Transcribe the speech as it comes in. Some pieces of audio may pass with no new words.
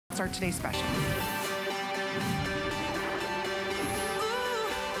our today's special.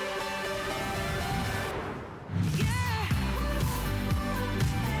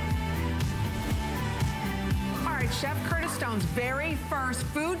 Chef Curtis Stone's very first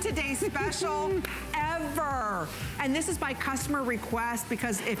Food Today special ever. And this is by customer request,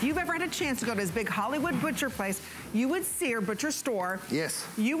 because if you've ever had a chance to go to his big Hollywood butcher place, you would see, or butcher store. Yes.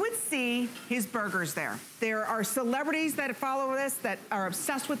 You would see his burgers there. There are celebrities that follow this, that are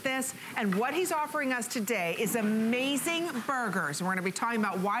obsessed with this, and what he's offering us today is amazing burgers. And we're gonna be talking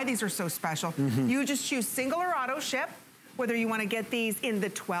about why these are so special. You just choose single or auto ship, whether you wanna get these in the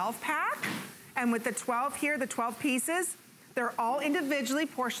 12-pack, and with the 12 here, the 12 pieces, they're all individually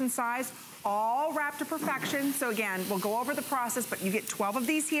portion size, all wrapped to perfection. So again, we'll go over the process, but you get 12 of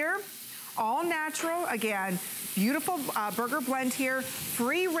these here, all natural. Again, beautiful burger blend here,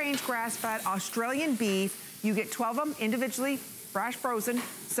 free range grass-fed Australian beef. You get 12 of them individually, fresh frozen.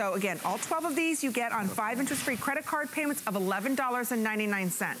 So again, all 12 of these you get on 5 interest-free credit card payments of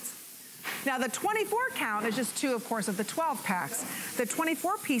 $11.99. Now the 24 count is just 2, of course, of the 12 packs. The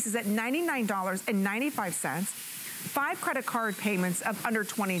 24 pieces at $99.95. 5 credit card payments of under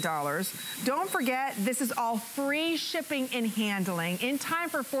 $20. Don't forget, this is all free shipping and handling in time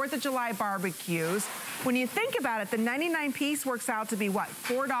for 4th of July barbecues. When you think about it, the 99 piece works out to be what?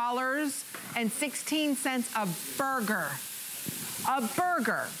 $4.16 a burger. A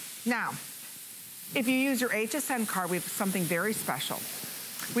burger. Now, if you use your HSN card, we have something very special.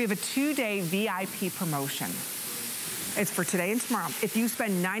 We have a 2-day VIP promotion. It's for today and tomorrow. If you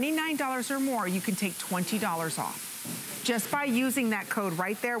spend $99 or more, you can take $20 off. Just by using that code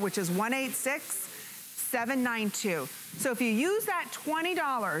right there, which is 186792. So if you use that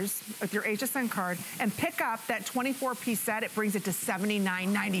 $20 with your HSN card and pick up that 24-piece set, it brings it to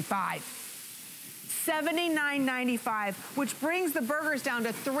 $79.95. $79.95, which brings the burgers down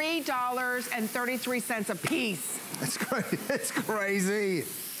to $3.33 a piece. That's crazy. That's crazy.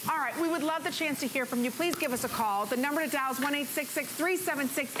 All right, we would love the chance to hear from you. Please give us a call. The number to dial is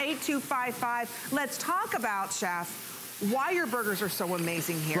 1-866-376-8255. Let's talk about, Chef, why your burgers are so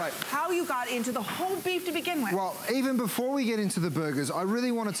amazing here. Right. How you got into the whole beef to begin with. Well, even before we get into the burgers, I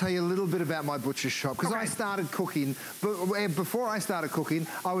really want to tell you a little bit about my butcher shop, because I started cooking, but before I started cooking,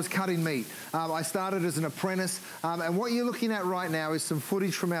 I was cutting meat. I started as an apprentice, and what you're looking at right now is some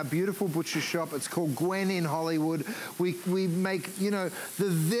footage from our beautiful butcher shop. It's called Gwen in Hollywood. We make, you know, the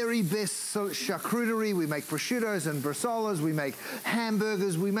very best charcuterie. We make prosciuttos and bresaolas. We make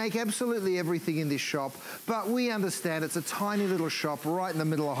hamburgers. We make absolutely everything in this shop, but we understand it's a tiny little shop right in the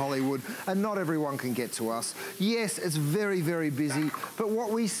middle of Hollywood, and not everyone can get to us. Yes, it's very, very busy, but what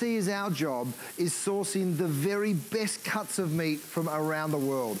we see as our job is sourcing the very best cuts of meat from around the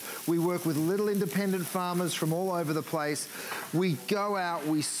world. We work with little independent farmers from all over the place. We go out,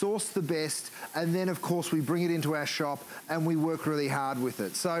 we source the best, and then of course we bring it into our shop and we work really hard with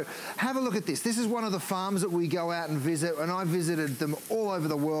it. So have a look at this. This is one of the farms that we go out and visit, and I visited them all over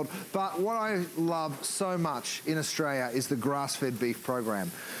the world, but what I love so much in Australia is the grass-fed beef program.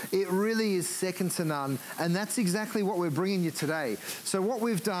 It really is second to none, and that's exactly what we're bringing you today. So what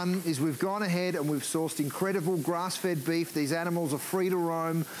we've done is we've gone ahead and we've sourced incredible grass-fed beef. These animals are free to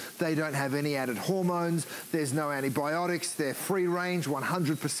roam. They don't have any added hormones. There's no antibiotics. They're free range,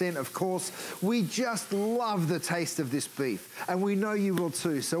 100% of course. We just love the taste of this beef, and we know you will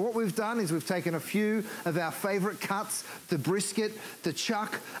too. So what we've done is we've taken a few of our favorite cuts, the brisket, the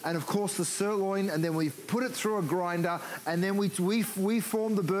chuck, and of course the sirloin, and then we've put it through a grinder, and then we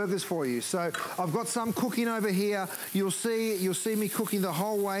form the burgers for you. So I've got some cooking over here. You'll see me cooking the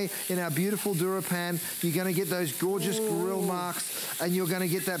whole way in our beautiful DuraPan. You're gonna get those gorgeous grill marks, and you're gonna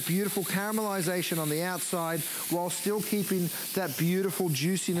get that beautiful caramelization on the outside while still keeping that beautiful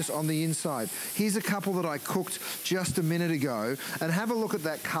juiciness on the inside. Here's a couple that I cooked just a minute ago, and have a look at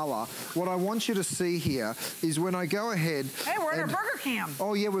that color. What I want you to see here is when I go ahead. Hey, we're in our burger cam.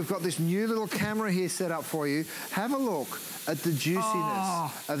 Oh yeah, we've got this new little camera here set up for you. Have a look at the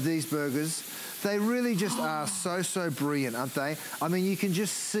juiciness of these burgers. They really just are so brilliant, aren't they? I mean, you can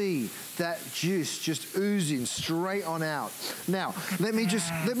just see that juice just oozing straight on out. Now, let me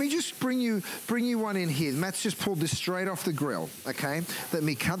just bring you one in here. Matt's just pulled this straight off the grill, okay? Let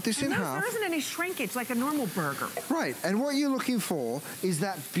me cut this in half. There isn't any shrinkage like a normal burger. Right, and what you're looking for is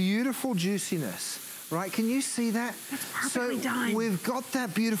that beautiful juiciness right? Can you see that? That's perfectly done. We've got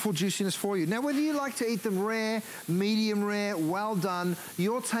that beautiful juiciness for you. Now, whether you like to eat them rare, medium rare, well done,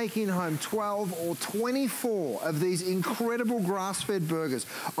 you're taking home 12 or 24 of these incredible grass-fed burgers.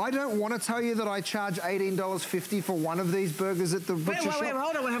 I don't want to tell you that I charge $18.50 for one of these burgers at the butcher shop. Wait,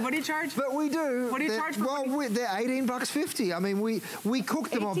 hold on. What do you charge? But we do. What do you charge for? Well, they're $18.50. I mean, we cook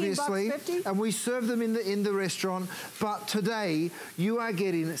them obviously, and we serve them in the restaurant. But today, you are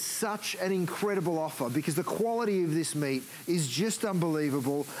getting such an incredible offer because the quality of this meat is just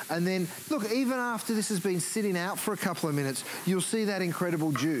unbelievable. And then, look, even after this has been sitting out for a couple of minutes, you'll see that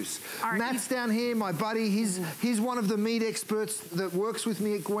incredible juice. Matt's down here, my buddy. He's one of the meat experts that works with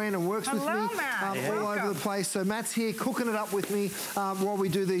me at Gwen and works with me all over the place. So Matt's here cooking it up with me while we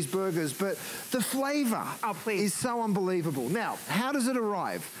do these burgers. But the flavor is so unbelievable. Now, how does it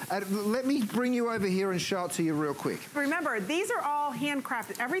arrive? Let me bring you over here and show it to you real quick. Remember, these are all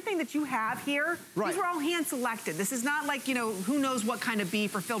handcrafted. Everything that you have here, these were all hand selected. This is not like, you know, who knows what kind of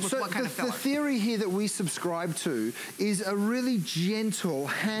beef or filled with what kind of filler. The theory here that we subscribe to is a really gentle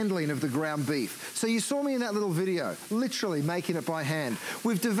handling of the ground beef. So you saw me in that little video, literally making it by hand.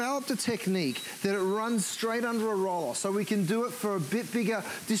 We've developed a technique that it runs straight under a roller, so we can do it for a bit bigger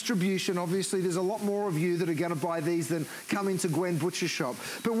distribution. Obviously, there's a lot more of you that are going to buy these than come into Gwen Butcher Shop.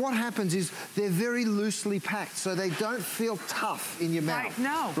 But what happens is they're very loosely packed, so they don't feel tough in your mouth.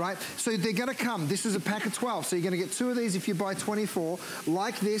 Right? So they're going to come. This is a pack of 12, so you're going to get 2 of these if you buy 24.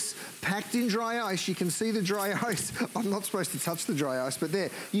 Like this, packed in dry ice. You can see the dry ice. I'm not supposed to touch the dry ice, but there.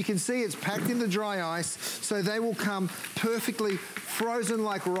 You can see it's packed in the dry ice, so they will come perfectly frozen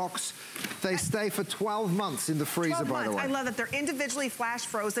like rocks. They stay for 12 months in the freezer, by the way. I love that they're individually flash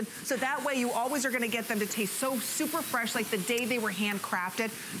frozen, so that way you always are going to get them to taste so super fresh, like the day they were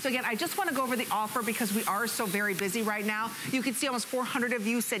handcrafted. So again, I just want to go over the offer because we are so very busy right now. You can see almost 400 of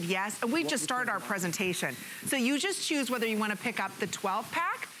you said yes, and we just started our presentation. So you just choose whether you want to pick up the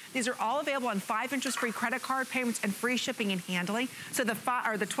 12-pack. These are all available on 5 interest-free credit card payments and free shipping and handling. So the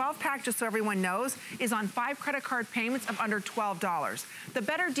 12-pack, just so everyone knows, is on 5 credit card payments of under $12. The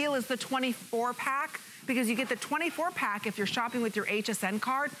better deal is the 24-pack because you get the 24-pack if you're shopping with your HSN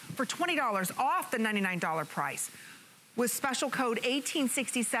card for $20 off the $99 price. With special code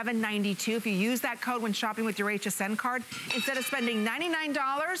 186792, if you use that code when shopping with your HSN card, instead of spending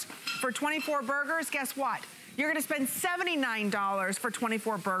 $99 for 24 burgers, guess what? You're gonna spend $79 for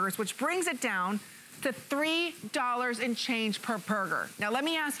 24 burgers, which brings it down to $3 and change per burger. Now let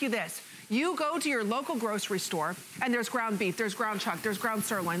me ask you this. You go to your local grocery store and there's ground beef, there's ground chuck, there's ground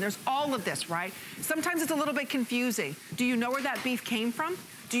sirloin, there's all of this, right? Sometimes it's a little bit confusing. Do you know where that beef came from?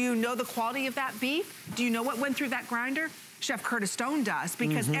 Do you know the quality of that beef? Do you know what went through that grinder? Chef Curtis Stone does,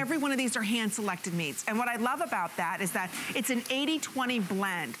 because every one of these are hand-selected meats. And what I love about that is that it's an 80-20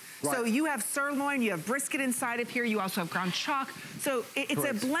 blend. Right. So you have sirloin, you have brisket inside of here, you also have ground chuck. So it's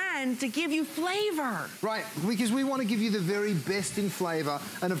a blend to give you flavor. Right, because we want to give you the very best in flavor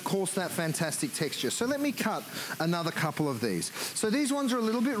and of course that fantastic texture. So let me cut another couple of these. So these ones are a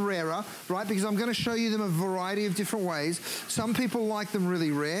little bit rarer, right, because I'm going to show you them a variety of different ways. Some people like them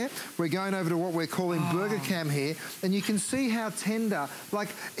really rare. We're going over to what we're calling Burger Cam here, and you can see how tender, like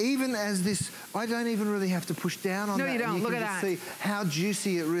even as this, I don't even really have to push down on that. No, you don't. Look at that. See how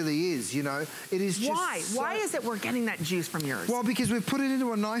juicy it really is, you know. It is just Why is it we're getting that juice from yours? Well, because we've put it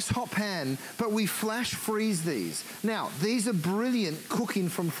into a nice hot pan, but we flash freeze these. Now, these are brilliant cooking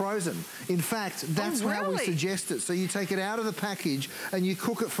from frozen. In fact, that's how we suggest it. So you take it out of the package and you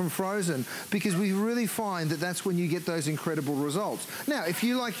cook it from frozen because we really find that that's when you get those incredible results. Now, if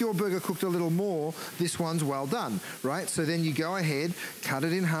you like your burger cooked a little more, this one's well done, right? So then you go ahead, cut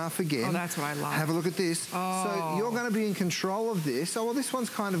it in half again. Oh, that's what I love. Have a look at this. So you're going to be in control of this. Oh, well, this one's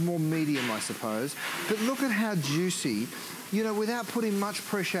kind of more medium, I suppose. But look at how juicy, you know, without putting much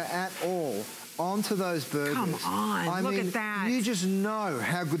pressure at all onto those burgers. Come on, look at that. You just know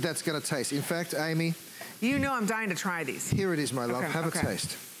how good that's going to taste. In fact, Amy, you know I'm dying to try these. Here it is, my love. Have a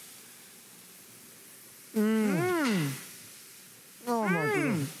taste. Oh, my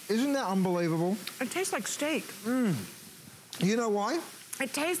goodness. Isn't that unbelievable? It tastes like steak. You know why?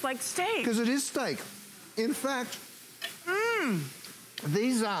 It tastes like steak. Because it is steak. In fact,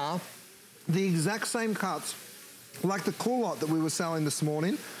 these are the exact same cuts like the culotte that we were selling this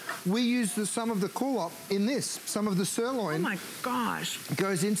morning. we use some of the culotte in this. Some of the sirloin. Oh my gosh.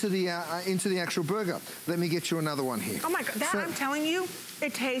 Goes into the actual burger. Let me get you another one here. Oh my God, that, I'm telling you,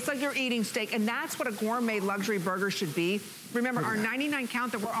 it tastes like you're eating steak, and that's what a gourmet luxury burger should be. Remember, our 99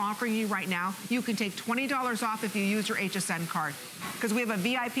 count that we're offering you right now, you can take $20 off if you use your HSN card. Because we have a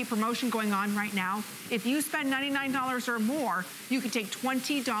VIP promotion going on right now. If you spend $99 or more, you can take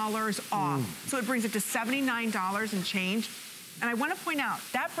 $20 off. So it brings it to $79 and change. And I want to point out,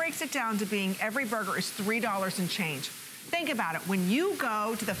 that breaks it down to being every burger is $3 and change. Think about it. When you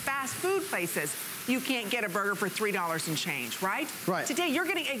go to the fast food places, you can't get a burger for $3 and change, right? Right. Today, you're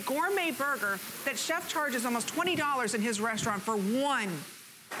getting a gourmet burger that chef charges almost $20 in his restaurant for one.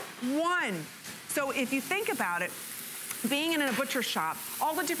 So if you think about it, being in a butcher shop,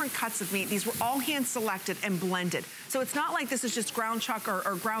 all the different cuts of meat, these were all hand selected and blended. So it's not like this is just ground chuck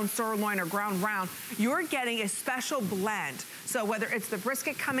or ground sirloin or ground round. You're getting a special blend. So whether it's the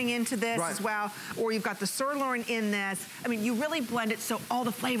brisket coming into this as well, or you've got the sirloin in this, I mean, you really blend it so all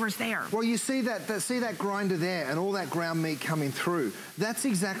the flavor's there. Well, you see that grinder there and all that ground meat coming through. That's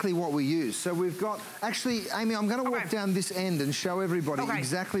exactly what we use. So we've got, actually, Amy, I'm gonna walk down this end and show everybody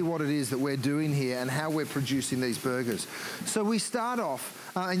exactly what it is that we're doing here and how we're producing these burgers. So we start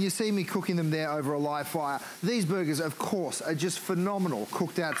off, and you see me cooking them there over a live fire. These burgers, of course, are just phenomenal.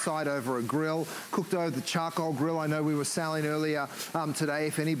 Cooked outside over a grill, cooked over the charcoal grill. I know we were selling earlier today.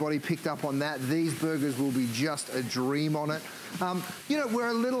 If anybody picked up on that, these burgers will be just a dream on it. You know, we're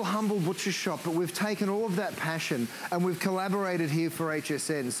a little humble butcher shop, but we've taken all of that passion and we've collaborated here for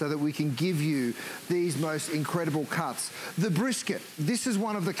HSN so that we can give you these most incredible cuts. The brisket, this is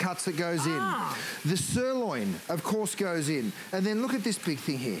one of the cuts that goes in. The sirloin, of course, goes in. And then look at this big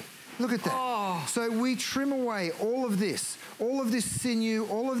thing here. Look at that. So we trim away all of this sinew,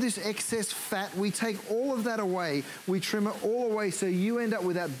 all of this excess fat. We take all of that away. We trim it all away so you end up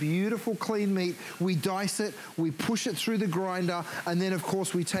with that beautiful clean meat. We dice it, we push it through the grinder, and then of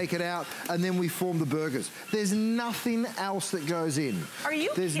course we take it out and then we form the burgers. There's nothing else that goes in. Are you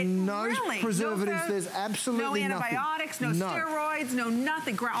There's kidding? no preservatives, there's absolutely nothing. No antibiotics, no steroids, no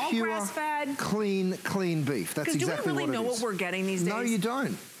nothing. All grass-fed. Clean beef. That's exactly what it is. Do we really know what we're getting these days? No, you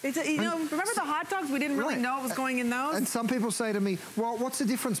don't. You know, remember the hot dogs? We didn't really know what was going in those. And some people say to me, well, what's the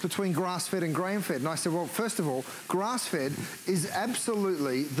difference between grass-fed and grain-fed? And I said, well, first of all, grass-fed is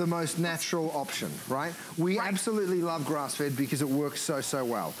absolutely the most natural option, right? We absolutely love grass-fed because it works so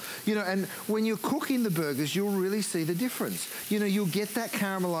well. You know, and when you're cooking the burgers, you'll really see the difference. You know, you'll get that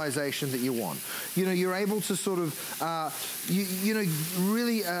caramelization that you want. You know, you're able to sort of, you know,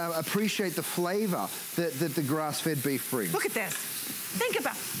 really appreciate the flavor that the grass-fed beef brings. Look at this. Think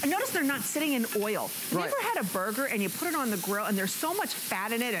about, and notice they're not sitting in oil. Have you ever had a burger and you put it on the grill and there's so much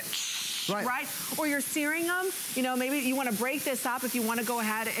fat in it, right? Or you're searing them, you know, maybe you want to break this up if you want to go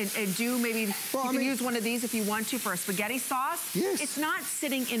ahead and do maybe, you can use one of these if you want to for a spaghetti sauce. It's not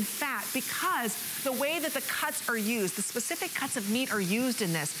sitting in fat because the way that the cuts are used, the specific cuts of meat are used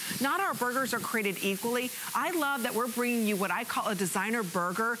in this. Not our burgers are created equally. I love that we're bringing you what I call a designer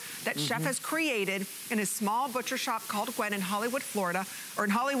burger that chef has created in a small butcher shop called Gwen in Hollywood, Florida, or in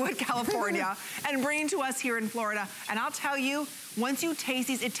Hollywood, California, and bringing to us here in Florida. And I'll tell you, once you taste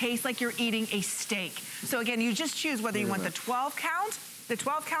these, it tastes like you're eating a steak. So again, you just choose whether you want the 12 count. The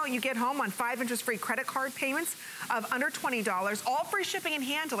 12 count you get home on 5 interest-free credit card payments of under $20, all free shipping and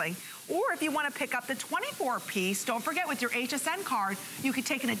handling. Or if you want to pick up the 24-piece, don't forget with your HSN card, you could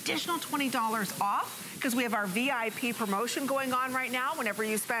take an additional $20 off because we have our VIP promotion going on right now. Whenever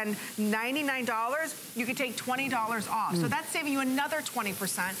you spend $99, you could take $20 off. So that's saving you another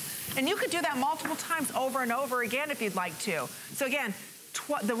 20%. And you could do that multiple times over and over again if you'd like to. So again,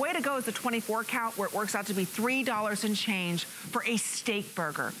 the way to go is the 24 count where it works out to be $3 and change for a steak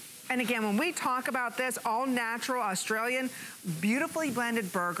burger. And again, when we talk about this, all natural Australian, beautifully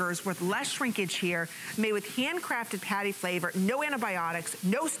blended burgers with less shrinkage here, made with handcrafted patty flavor, no antibiotics,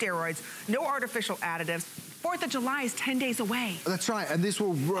 no steroids, no artificial additives. 4th of July is 10 days away. That's right, and this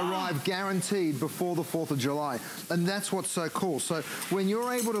will arrive guaranteed before the 4th of July. And that's what's so cool. So when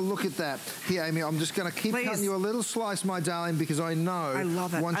you're able to look at that, here, Amy, I'm just gonna keep cutting you a little slice, my darling, because I know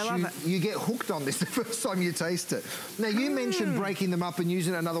once you get hooked on this the first time you taste it. Now, you mentioned breaking them up and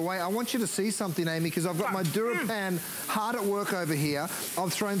using it another way. I want you to see something, Amy, because I've got my DuraPan hard at work over here.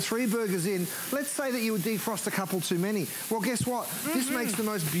 I've thrown 3 burgers in. Let's say that you would defrost a couple too many. Well, guess what? This makes the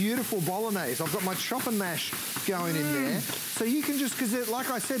most beautiful bolognese. I've got my chop and mash going in there. So you can just, because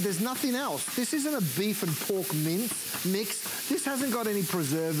like I said, there's nothing else. This isn't a beef and pork mix. This hasn't got any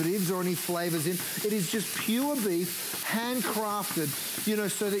preservatives or any flavors in. It is just pure beef, handcrafted, you know,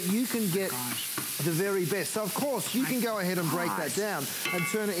 so that you can get the very best. So of course, you can go ahead and break that down and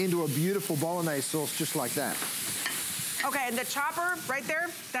turn it into a beautiful bolognese sauce just like that. Okay, and the chopper right there,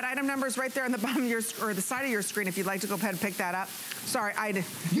 that item number is right there on the bottom of your, or the side of your screen if you'd like to go ahead and pick that up. Sorry,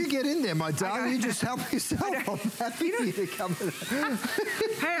 You get in there, my darling. You just help yourself. I'm happy for you to come in.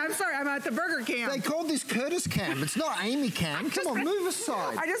 Hey, I'm sorry, I'm at the burger cam. They called this Curtis cam. It's not Amy cam. Come on, move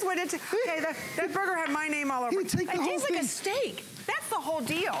aside. I just went into, okay, that burger had my name all over it. It tastes like a steak. That's the whole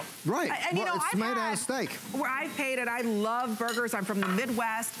deal. Right. And you know, it's made out of steak. Where I've paid it, I love burgers. I'm from the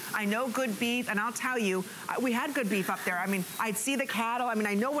Midwest. I know good beef, and I'll tell you, we had good beef up there. I mean, I'd see the cattle. I mean,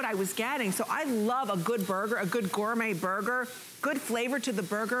 I know what I was getting. So I love a good burger, a good gourmet burger, good flavor to the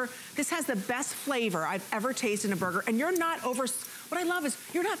burger. This has the best flavor I've ever tasted in a burger, and you're not over. What I love is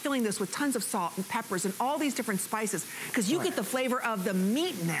you're not filling this with tons of salt and peppers and all these different spices, because you get the flavor of the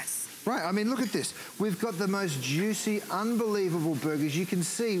meatness. Right, I mean, look at this. We've got the most juicy, unbelievable burgers. You can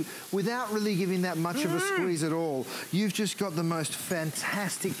see, without really giving that much of a squeeze at all, you've just got the most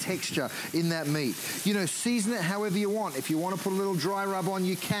fantastic texture in that meat. You know, season it however you want. If you want to put a little dry rub on,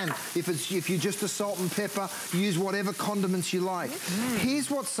 you can. If you're just a salt and pepper, use whatever condiments you like. Here's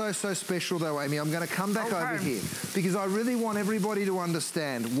what's so special, though, Amy. I'm going to come back over here, because I really want everybody to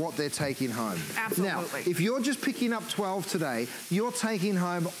understand what they're taking home. Absolutely. Now, if you're just picking up 12 today, you're taking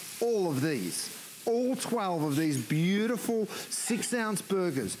home all of these, all 12 of these beautiful 6-ounce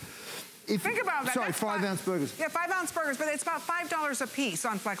burgers. Think about that. Sorry, 5-ounce burgers. Yeah, 5-ounce burgers, but it's about $5 a piece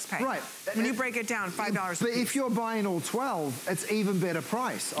on FlexPay. Right. When you break it down, $5 a piece. But if you're buying all 12, it's even better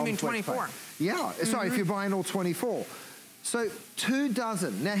price. You mean 24? Yeah, sorry, if you're buying all 24. So 2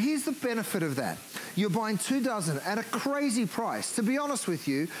 dozen. Now here's the benefit of that. You're buying 2 dozen at a crazy price. To be honest with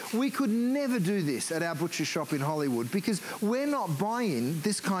you, we could never do this at our butcher shop in Hollywood, because we're not buying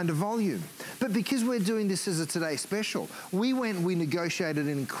this kind of volume. But because we're doing this as a Today Special, we negotiated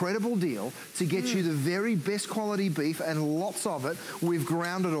an incredible deal to get you the very best quality beef, and lots of it. We've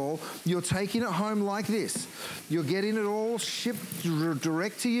ground it all. You're taking it home like this. You're getting it all shipped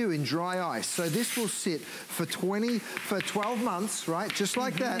direct to you in dry ice. So this will sit for 12 months, right? Just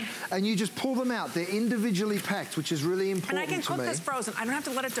like that. And you just pull them out. They're individually packed, which is really important to me. And I can cook this frozen. I don't have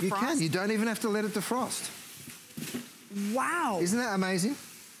to let it defrost. You can. You don't even have to let it defrost. Wow. Isn't that amazing?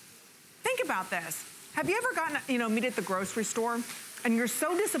 Think about this. Have you ever gotten, meat at the grocery store and you're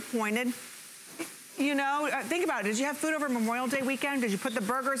so disappointed? You know, think about it. Did you have food over Memorial Day weekend? Did you put the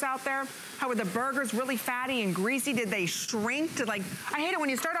burgers out there? How were the burgers really fatty and greasy? Did they shrink to, like, I hate it when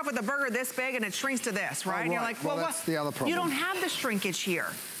you start off with a burger this big and it shrinks to this, right? And you're like, well, that's the other problem. You don't have the shrinkage here.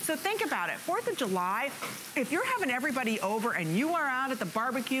 So think about it. 4th of July, if you're having everybody over and you are out at the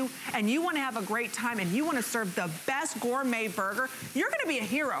barbecue and you want to have a great time and you want to serve the best gourmet burger, you're going to be a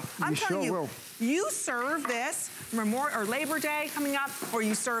hero. I'm telling you. You serve this Memorial or Labor Day coming up, or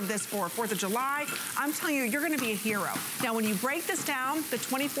you serve this for 4th of July, I'm telling you, you're gonna be a hero. Now, when you break this down, the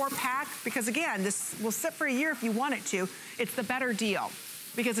 24 pack, because again, this will sit for a year if you want it to, it's the better deal.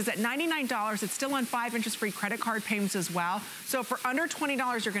 Because it's at $99, it's still on 5 interest-free credit card payments as well. So for under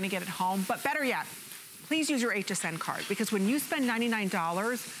 $20, you're gonna get it home. But better yet, please use your HSN card, because when you spend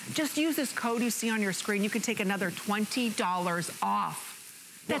 $99, just use this code you see on your screen, you can take another $20 off.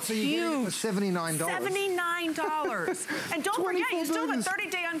 That's huge. $79. $79. And don't forget, you still have a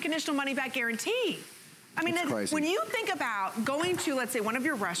 30-day unconditional money-back guarantee. I mean, when you think about going to, let's say, one of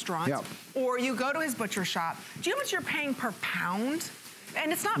your restaurants, or you go to his butcher shop, do you know how much you're paying per pound?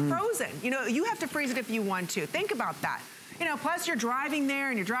 And it's not frozen. You know, you have to freeze it if you want to. Think about that. You know, plus you're driving there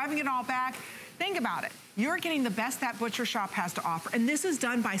and you're driving it all back. Think about it. You're getting the best that butcher shop has to offer. And this is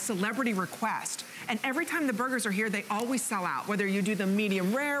done by celebrity request. And every time the burgers are here, they always sell out, whether you do the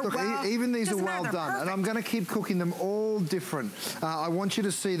medium rare, Look, even these are well done. And I'm going to keep cooking them all different. I want you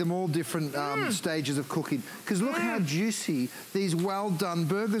to see them all different stages of cooking. Because look how juicy these well done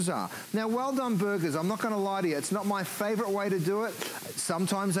burgers are. Now, well done burgers, I'm not going to lie to you, it's not my favorite way to do it.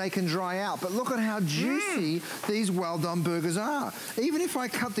 Sometimes they can dry out. But look at how juicy these well done burgers are. Even if I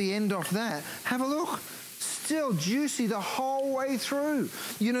cut the end off that, have a look. Still juicy the whole way through.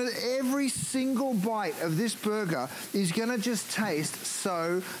 You know, every single bite of this burger is gonna just taste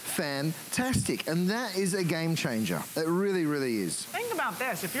so fantastic. And that is a game changer. It really, really is. Think about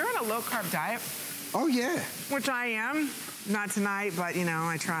this. If you're on a low carb diet. Oh yeah. Which I am. Not tonight, but you know,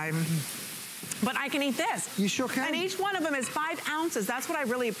 I try. But I can eat this. You sure can. And each one of them is 5 ounces. That's what I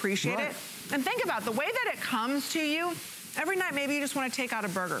really appreciate it. And think about the way that it comes to you. Every night, maybe you just want to take out a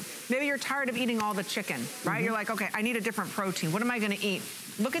burger. Maybe you're tired of eating all the chicken, right? You're like, okay, I need a different protein. What am I going to eat?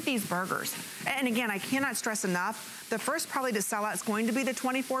 Look at these burgers. And again, I cannot stress enough, the first probably to sell out is going to be the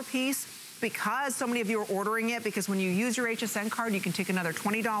 24-piece because so many of you are ordering it, because when you use your HSN card, you can take another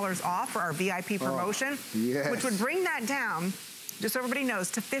 $20 off for our VIP promotion, which would bring that down, just so everybody knows,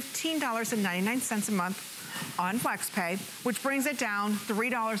 to $15.99 a month on FlexPay, which brings it down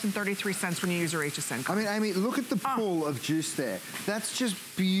 $3.33 when you use your HSN card. I mean, Amy, look at the pool of juice there. That's just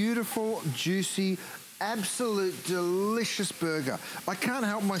beautiful, juicy, absolute delicious burger. I can't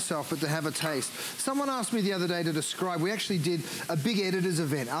help myself but to have a taste. Someone asked me the other day to describe, we actually did a big editors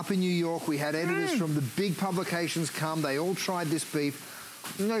event up in New York. We had editors from the big publications come. They all tried this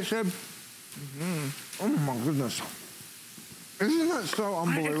beef. And they said, oh my goodness. Isn't that so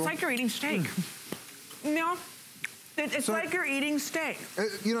unbelievable? It's like you're eating steak. You know, it's like you're eating steak.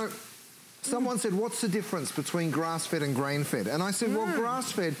 You know, someone said, what's the difference between grass-fed and grain-fed? And I said, well,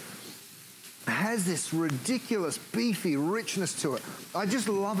 grass-fed has this ridiculous beefy richness to it. I just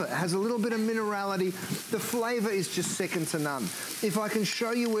love it. It has a little bit of minerality. The flavor is just second to none. If I can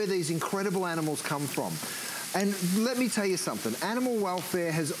show you where these incredible animals come from. And let me tell you something, animal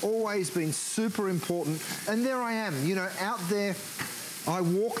welfare has always been super important. And there I am, you know, out there. I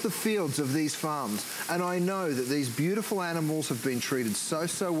walk the fields of these farms and I know that these beautiful animals have been treated so,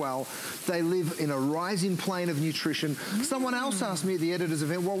 so well. They live in a rising plane of nutrition. Someone else asked me at the editors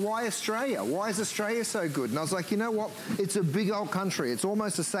event, well, why Australia? Why is Australia so good? And I was like, you know what? It's a big old country. It's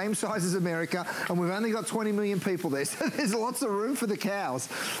almost the same size as America and we've only got 20 million people there. So there's lots of room for the cows.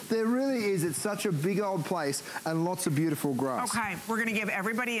 There really is. It's such a big old place and lots of beautiful grass. Okay, we're gonna give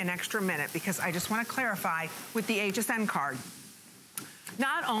everybody an extra minute because I just wanna clarify with the HSN card.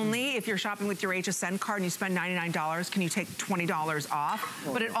 Not only if you're shopping with your HSN card and you spend $99, can you take $20 off,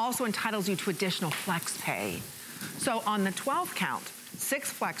 but it also entitles you to additional flex pay. So on the 12 count, 6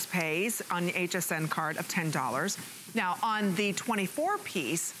 flex pays on the HSN card of $10. Now on the 24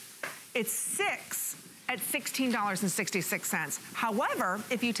 piece, it's 6 at $16.66. However,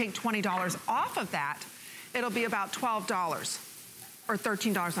 if you take $20 off of that, it'll be about $12 or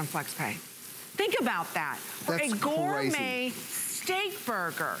 $13 on flex pay. Think about that. For a gourmet steak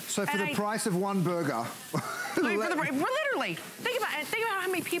burger. So for the price of one burger. Literally, think about how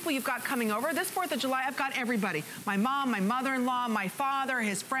many people you've got coming over. This 4th of July, I've got everybody. My mom, my mother-in-law, my father,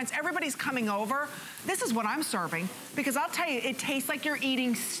 his friends, everybody's coming over. This is what I'm serving because I'll tell you, it tastes like you're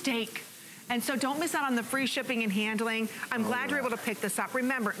eating steak. And so don't miss out on the free shipping and handling. I'm glad you're able to pick this up.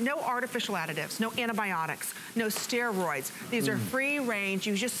 Remember, no artificial additives, no antibiotics, no steroids. These are free range,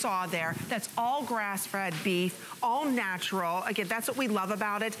 you just saw there. That's all grass-fed beef, all natural. Again, that's what we love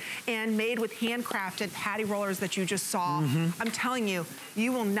about it. And made with handcrafted patty rollers that you just saw. I'm telling you,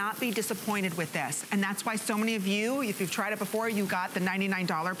 you will not be disappointed with this. And that's why so many of you, if you've tried it before, you got the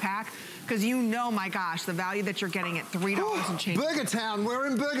 $99 pack. Because you know, my gosh, the value that you're getting at $3 and change. Burger Town, we're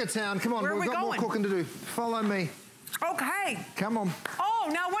in Burger Town. Come on, we've got more cooking to do. Follow me. Okay. Come on. Oh,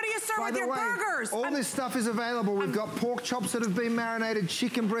 now what do you serve with your burgers? All this stuff is available. We've got pork chops that have been marinated,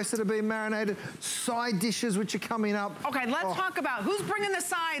 chicken breasts that have been marinated, side dishes which are coming up. Okay, let's talk about who's bringing the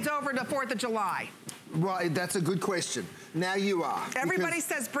sides over to 4th of July. Well, that's a good question. Now you are. Everybody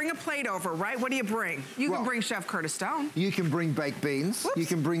says bring a plate over, right? What do you bring? You can bring Chef Curtis Stone. You can bring baked beans, you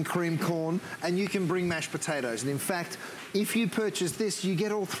can bring cream corn, and you can bring mashed potatoes. And in fact, if you purchase this, you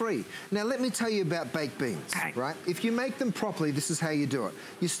get all 3. Now let me tell you about baked beans, right? If you make them properly, this is how you do it.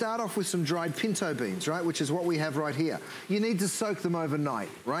 You start off with some dried pinto beans, right? Which is what we have right here. You need to soak them overnight,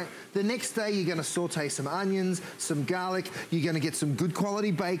 right? The next day, you're gonna saute some onions, some garlic, you're gonna get some good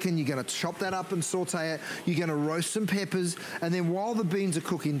quality bacon, you're gonna chop that up and saute it, you're gonna roast some peppers, and then while the beans are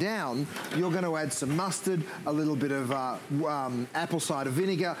cooking down, you're gonna add some mustard, a little bit of apple cider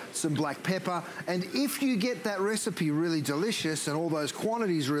vinegar, some black pepper, and if you get that recipe really delicious and all those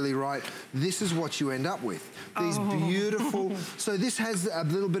quantities really right, this is what you end up with. These beautiful, so this has a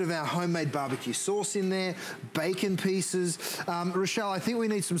little bit of our homemade barbecue sauce in there, bacon pieces. Rochelle, I think we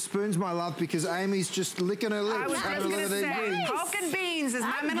need some spoons, my love, because Amy's just licking her lips. I was just gonna say, Coke and Beans is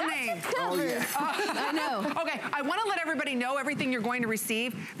my middle name. Oh, yeah. I know. Okay, I wanna let everybody know everything you're going to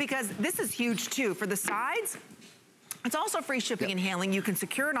receive because this is huge too. For the sides, it's also free shipping and handling. You can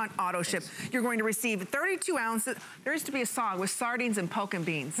secure it on auto ship. You're going to receive 32 ounces. There used to be a song with sardines and poke and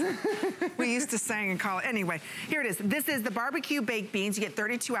beans. We used to sing and call it. Anyway, here it is. This is the barbecue baked beans. You get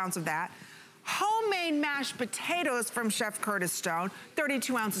 32 ounces of that. Homemade mashed potatoes from Chef Curtis Stone,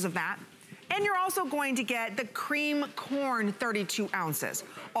 32 ounces of that. And you're also going to get the cream corn 32 ounces.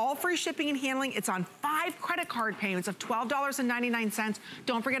 All free shipping and handling. It's on 5 credit card payments of $12.99.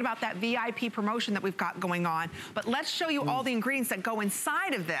 Don't forget about that VIP promotion that we've got going on. But let's show you all the ingredients that go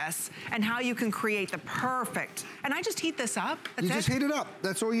inside of this and how you can create the perfect. And I just heat this up. That's you just heat it up.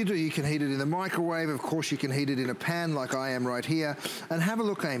 That's all you do. You can heat it in the microwave. Of course, you can heat it in a pan like I am right here. And have a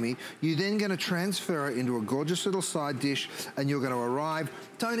look, Amy. You're then going to transfer it into a gorgeous little side dish, and you're going to arrive.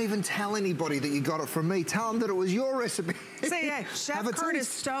 Don't even tell anybody that you got it from me. Tell them that it was your recipe. Say, hey, Chef Curtis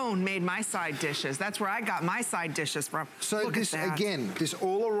Stone made my side dishes. That's where I got my side dishes from. So this, again, this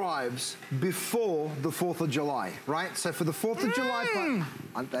all arrives before the 4th of July, right? So for the 4th of July,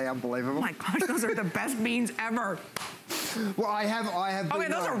 aren't they unbelievable? Oh my gosh, those are the best beans ever. Well, I have okay,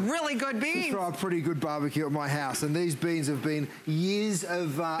 those are really good beans. Throw a pretty good barbecue at my house, and these beans have been years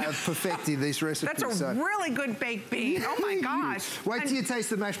of perfecting these recipes. That's a really good baked bean. Oh my gosh. Wait till you taste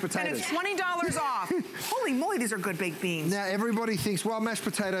the mashed potatoes. And it's $20 off. Holy moly, these are good baked beans. Now, everybody thinks, well, mashed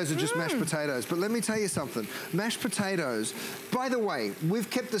potatoes are just mashed potatoes. But let me tell you something. Mashed potatoes, by the way, we've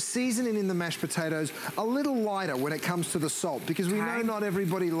kept the seasoning in the mashed potatoes a little lighter when it comes to the salt, because we know not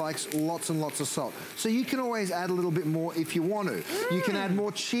everybody likes lots and lots of salt. So you can always add a little bit more if you want to. You can add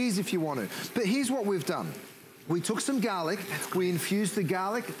more cheese if you want to. But here's what we've done. We took some garlic, we infused the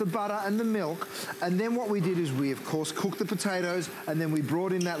garlic, the butter, and the milk, and then what we did is we, of course, cooked the potatoes, and then we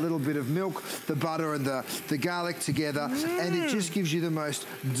brought in that little bit of milk, the butter, and the garlic together, and it just gives you the most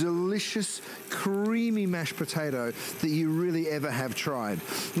delicious, creamy mashed potato that you really ever have tried.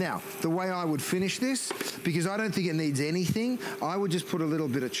 Now, the way I would finish this, because I don't think it needs anything, I would just put a little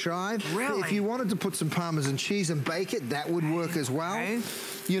bit of chive. Really? If you wanted to put some Parmesan cheese and bake it, that would work as well.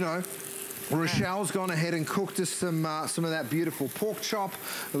 You know, Rochelle's gone ahead and cooked us some of that beautiful pork chop,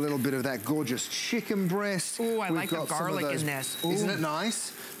 a little bit of that gorgeous chicken breast. Ooh, I like the garlic in this. Isn't it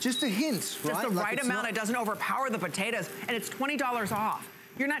nice? Just a hint, right? Just the right amount. It doesn't overpower the potatoes, and it's $20 off.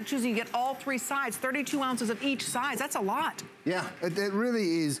 You're not choosing to get all 3 sides, 32 ounces of each size. That's a lot. Yeah, it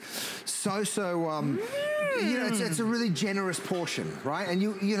really is you know, it's a really generous portion, right? And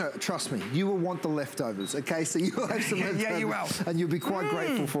you know, trust me, you will want the leftovers, okay? So you'll have some leftovers. Yeah, you will. And you'll be quite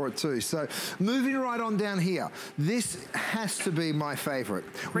grateful for it too. So moving right on down here, this has to be my favorite.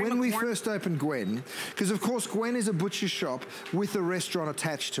 When we first opened Gwen, because of course Gwen is a butcher shop with a restaurant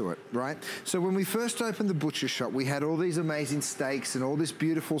attached to it, right? So when we first opened the butcher shop, we had all these amazing steaks and all this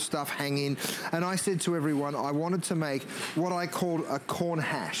beautiful stuff hanging. And I said to everyone, I wanted to make what I called a corn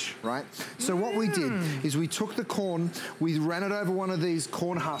hash, right? So what we did is we took the corn, we ran it over one of these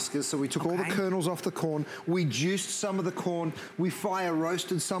corn huskers, so we took all the kernels off the corn, we juiced some of the corn, we fire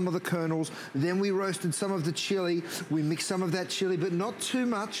roasted some of the kernels, then we roasted some of the chili, we mixed some of that chili, but not too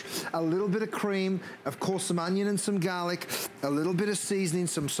much, a little bit of cream, of course some onion and some garlic, a little bit of seasoning,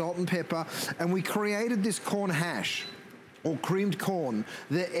 some salt and pepper, and we created this corn hash, or creamed corn,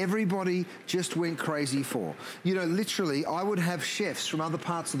 that everybody just went crazy for. You know, literally, I would have chefs from other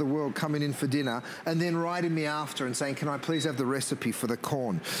parts of the world coming in for dinner and then writing me after and saying, can I please have the recipe for the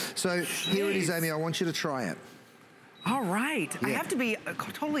corn? So here it is, Amy, I want you to try it. All right. Yeah. I have to be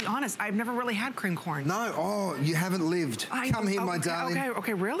totally honest. I've never really had cream corn. No, oh, you haven't lived. Come here, my darling.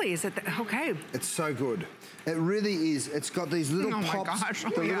 Okay, really? Is it, okay. It's so good. It really is. It's got these little pops, a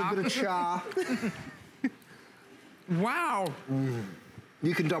little bit of char. Wow.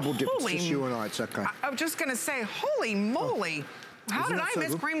 You can double dip. It's just you and I, it's okay. I was just gonna say, holy moly. How did I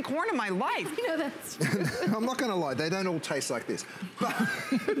miss cream corn in my life? You know, that's I'm not gonna lie, they don't all taste like this.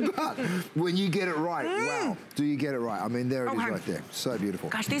 But when you get it right, wow, do you get it right? I mean, there it is right there. So beautiful.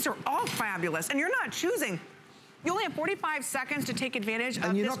 Gosh, these are all fabulous. And you're not choosing. You only have 45 seconds to take advantage of this.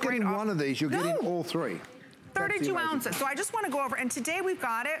 And you're not getting one of these, you're getting all 3. 32 ounces. So I just wanna go over, and today we've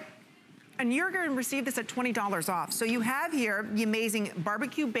got it, and you're going to receive this at $20 off. So you have here the amazing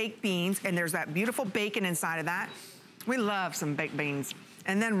barbecue baked beans, and there's that beautiful bacon inside of that. We love some baked beans.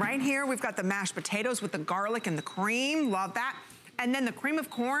 And then right here, we've got the mashed potatoes with the garlic and the cream. Love that. And then the cream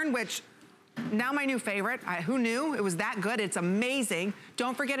of corn, which now my new favorite. Who knew it was that good? It's amazing.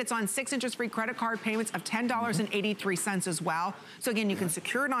 Don't forget, it's on 6 interest-free credit card payments of $10.83 as well. So again, you can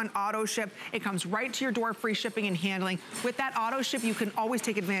secure it on auto ship. It comes right to your door, free shipping and handling. With that auto ship, you can always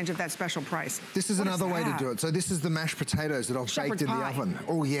take advantage of that special price. This is another way to do it. So this is the mashed potatoes that I've baked in the oven.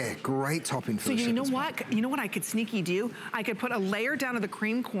 Oh yeah, great topping for the you know what? You know what I could sneaky do? I could put a layer down of the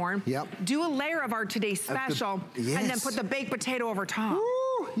cream corn. Yep. Do a layer of our today's special, and then put the baked potato over top.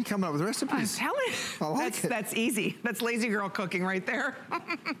 Woo! You're coming up with recipes. I'm telling you. I like it. That's easy. That's lazy girl cooking right there.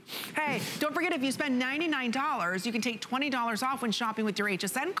 Hey, don't forget, if you spend $99, you can take $20 off when shopping with your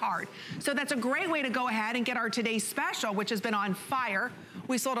HSN card. So that's a great way to go ahead and get our today's special, which has been on fire.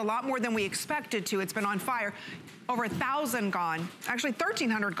 We sold a lot more than we expected to. It's been on fire. Over 1,000 gone. Actually,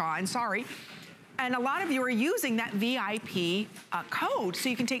 1,300 gone, sorry. And a lot of you are using that VIP code, so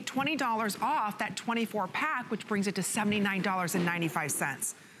you can take $20 off that 24 pack, which brings it to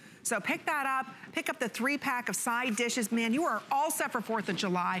 $79.95. So pick that up, pick up the 3-pack of side dishes. Man, you are all set for 4th of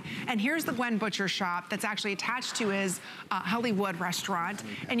July. And here's the Gwen Butcher shop that's actually attached to his Hollywood restaurant.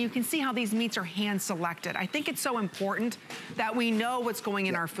 And you can see how these meats are hand selected. I think it's so important that we know what's going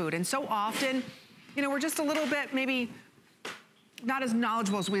in our food. And so often, you know, we're just a little bit maybe not as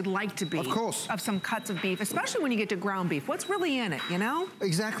knowledgeable as we'd like to be. Of course. Of some cuts of beef, especially when you get to ground beef. What's really in it, you know?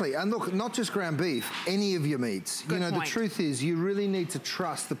 Exactly. And look, not just ground beef, any of your meats. Good point. The truth is you really need to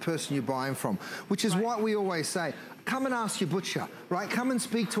trust the person you're buying from, which is what we always say. Come and ask your butcher, right? Come and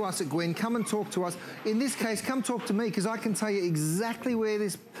speak to us at Gwen. Come and talk to us. In this case, come talk to me, because I can tell you exactly where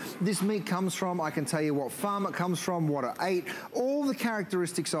this meat comes from. I can tell you what farm it comes from, what it ate, all the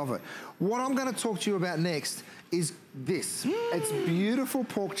characteristics of it. What I'm going to talk to you about next is this. It's beautiful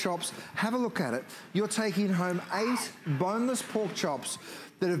pork chops. Have a look at it. You're taking home 8 boneless pork chops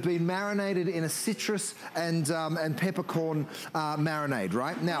that have been marinated in a citrus and peppercorn marinade,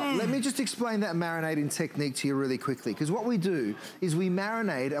 right? Now, let me just explain that marinating technique to you really quickly, because what we do is we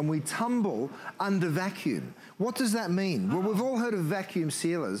marinate and we tumble under vacuum. What does that mean? Well, we've all heard of vacuum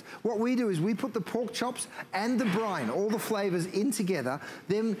sealers. What we do is we put the pork chops and the brine, all the flavors in together.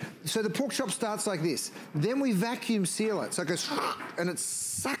 So the pork chop starts like this. Then we vacuum seal it. So it goes, and it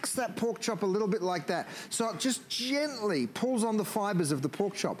sucks that pork chop a little bit like that. So it just gently pulls on the fibers of the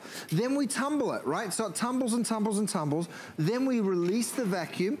pork chop. Then we tumble it, right? So it tumbles and tumbles and tumbles. Then we release the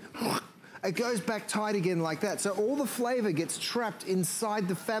vacuum. It goes back tight again like that. So all the flavor gets trapped inside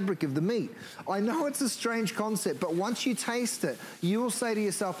the fabric of the meat. I know it's a strange concept, but once you taste it, you will say to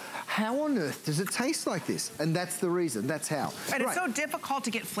yourself, how on earth does it taste like this? And that's the reason, that's how. And it's so difficult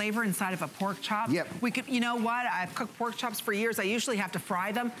to get flavor inside of a pork chop. Yep. You know what, I've cooked pork chops for years. I usually have to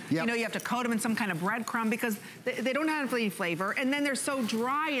fry them. Yep. You know, you have to coat them in some kind of breadcrumb because they don't have any flavor. And then they're so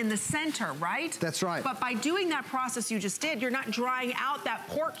dry in the center, right? That's right. But by doing that process you just did, you're not drying out that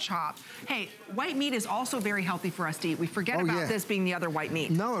pork chop. Hey, white meat is also very healthy for us to eat. We forget about this being the other white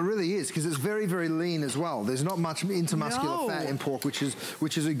meat. No, it really is, because it's very, very lean as well. There's not much intermuscular fat in pork, which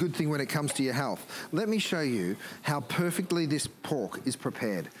is a good thing when it comes to your health. Let me show you how perfectly this pork is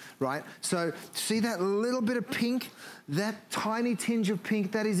prepared, right? So see that little bit of pink? That tiny tinge of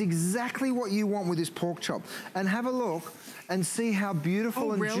pink, that is exactly what you want with this pork chop. And have a look and see how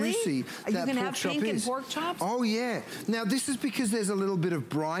beautiful and juicy that pork chop is. You can have pink in pork chops? Oh, yeah. Now, this is because there's a little bit of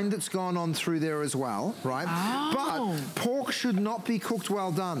brine that's gone on through there as well, right? Oh. But pork should not be cooked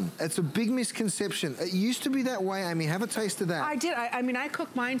well done. It's a big misconception. It used to be that way, Amy. Have a taste of that. I did. I mean, I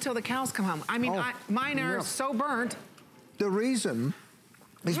cook mine till the cows come home. I mean, mine are so burnt. The reason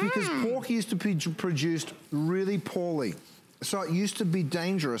is because pork used to be produced really poorly. So it used to be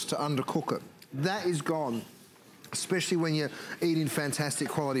dangerous to undercook it. That is gone, especially when you're eating fantastic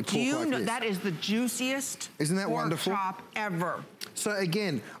quality pork like this. That is the juiciest pork chop ever. So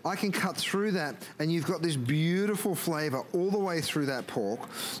again, I can cut through that and you've got this beautiful flavor all the way through that pork.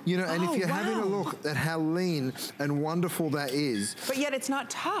 You know, and if you're having a look at how lean and wonderful that is. But yet it's not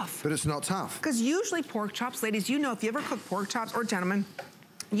tough. But it's not tough. Because usually pork chops, ladies, you know, if you ever cook pork chops, or gentlemen,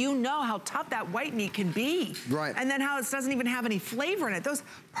 you know how tough that white meat can be. Right. And then how it doesn't even have any flavor in it. Those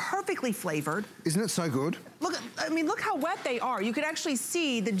perfectly flavored. Isn't it so good? Look, I mean, look how wet they are. You could actually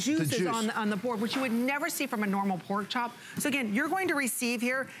see the juices on the board, which you would never see from a normal pork chop. So again, you're going to receive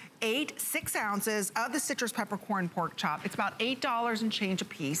here 6 ounces of the citrus peppercorn pork chop. It's about $8 and change a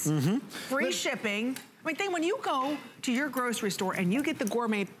piece. Free shipping. I mean, think when you go to your grocery store and you get the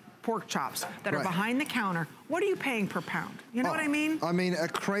gourmet pork chops that are behind the counter, what are you paying per pound? You know what I mean? I mean, a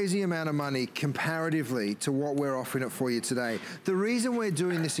crazy amount of money comparatively to what we're offering it for you today. The reason we're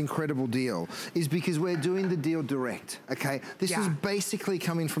doing this incredible deal is because we're doing the deal direct, okay? This is basically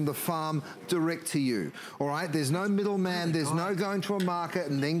coming from the farm direct to you, all right? There's no middleman, there's no going to a market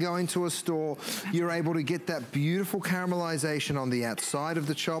and then going to a store. You're able to get that beautiful caramelization on the outside of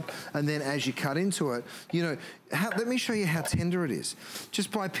the chop, and then as you cut into it, you know, let me show you how tender it is.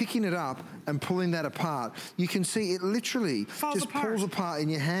 Just by picking it up and pulling that apart, you can see it literally pulls apart in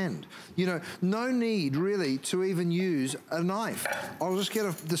your hand. You know, no need really to even use a knife. I'll just get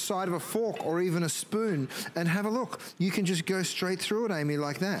the side of a fork or even a spoon and have a look. You can just go straight through it, Amy,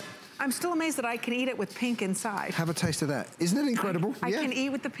 like that. I'm still amazed that I can eat it with pink inside. Have a taste of that. Isn't it incredible? I can eat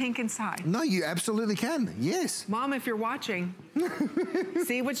with the pink inside. No, you absolutely can. Yes. Mom, if you're watching,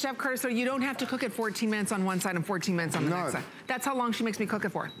 see what Chef Curtis, so you don't have to cook it 14 minutes on one side and 14 minutes on the next side. That's how long she makes me cook it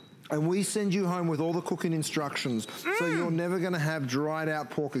for. And we send you home with all the cooking instructions, so you're never gonna have dried out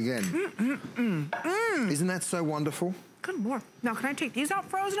pork again. Isn't that so wonderful? Good Lord. Now, can I take these out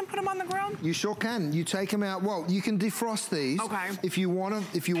frozen and put them on the grill? You sure can. You take them out. Well, you can defrost these. Okay. If you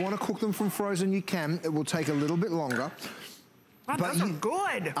wanna cook them from frozen, you can. It will take a little bit longer. Wow, those are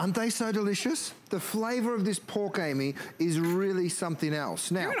good. Aren't they so delicious? The flavor of this pork, Amy, is really something else.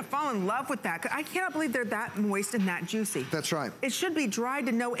 Now, you're gonna fall in love with that. I cannot believe they're that moist and that juicy. That's right. It should be dried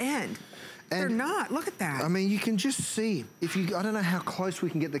to no end. They're not. Look at that. I mean, you can just see, I don't know how close we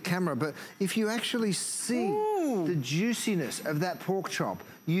can get the camera, but if you actually see the juiciness of that pork chop,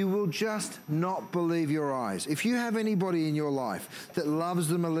 you will just not believe your eyes. If you have anybody in your life that loves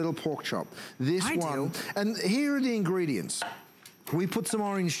them a little pork chop, this one, and here are the ingredients. We put some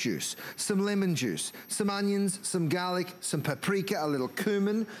orange juice, some lemon juice, some onions, some garlic, some paprika, a little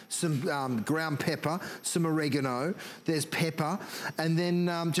cumin, some ground pepper, some oregano, there's pepper, and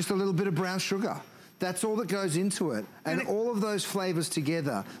then just a little bit of brown sugar. That's all that goes into it. And all of those flavors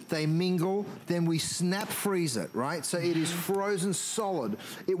together, they mingle, then we snap freeze it, right? So it is frozen solid.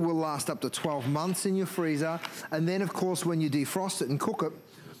 It will last up to 12 months in your freezer. And then, of course, when you defrost it and cook it,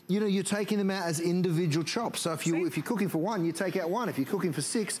 you know, you're taking them out as individual chops. So if you're cooking for one, you take out one. If you're cooking for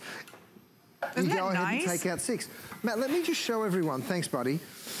 6, you go ahead and take out 6. Matt, let me just show everyone, thanks buddy,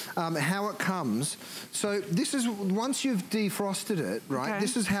 how it comes. So this is, once you've defrosted it, right,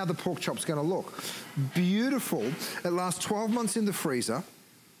 this is how the pork chop's gonna look. Beautiful, it lasts 12 months in the freezer.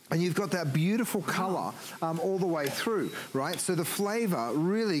 And you've got that beautiful color all the way through, right? So the flavor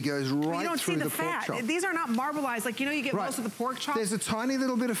really goes right through the pork chop. These are not marbleized, like, you know, you get most of the pork chop. There's a tiny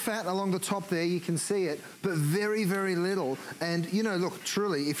little bit of fat along the top there, you can see it, but very, very little. And, you know, look,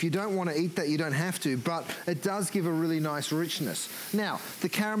 truly, if you don't want to eat that, you don't have to, but it does give a really nice richness. Now, the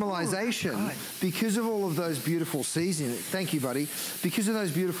caramelization, because of all of those beautiful seasonings, thank you, buddy, because of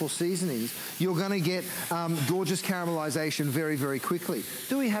those beautiful seasonings, you're going to get gorgeous caramelization very, very quickly.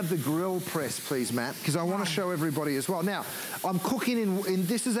 Do we have the grill press, please, Matt? Because I want to show everybody as well. Now, I'm cooking in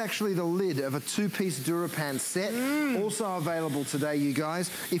this is actually the lid of a 2-piece DuraPan set. Also available today, you guys.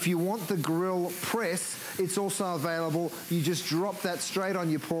 If you want the grill press, it's also available. You just drop that straight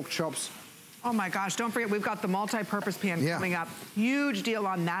on your pork chops. Oh my gosh, don't forget, we've got the multi-purpose pan coming up. Huge deal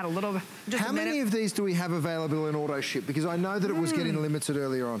on that, How many of these do we have available in auto ship? Because I know that it was getting limited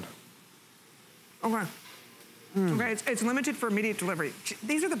earlier on. Okay. Okay, it's limited for immediate delivery.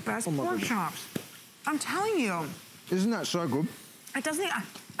 These are the best pork chops. I'm telling you. Isn't that so good? It doesn't,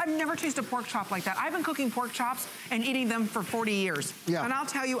 I've never tasted a pork chop like that. I've been cooking pork chops and eating them for 40 years. Yeah. And I'll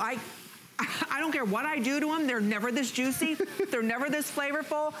tell you, I don't care what I do to them, they're never this juicy, they're never this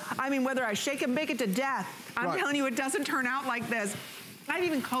flavorful. I mean, whether I shake and bake it to death, I'm telling you, it doesn't turn out like this. I've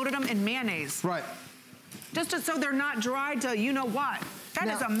even coated them in mayonnaise. Right. Just so they're not dried to you know what. That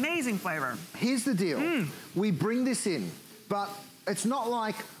is amazing flavor. Here's the deal. We bring this in, but it's not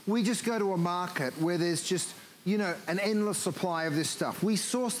like we just go to a market where there's just, you know, an endless supply of this stuff. We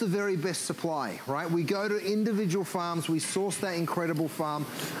source the very best supply, right? We go to individual farms, we source that incredible farm,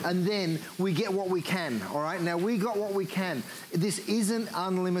 and then we get what we can, all right? Now, we got what we can. This isn't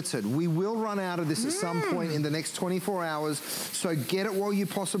unlimited. We will run out of this at some point in the next 24 hours, so get it while you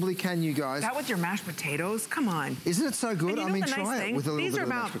possibly can, you guys. That with your mashed potatoes? Come on. Isn't it so good? I mean, try it with a little bit of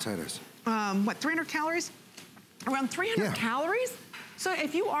mashed potatoes. What, 300 calories? Around 300 calories? So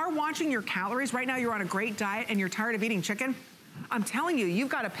if you are watching your calories, right now you're on a great diet and you're tired of eating chicken, I'm telling you, you've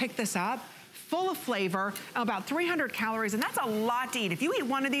got to pick this up. Full of flavor, about 300 calories, and that's a lot to eat. If you eat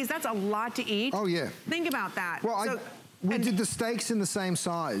one of these, that's a lot to eat. Oh, yeah. Think about that. Well, we did the steaks in the same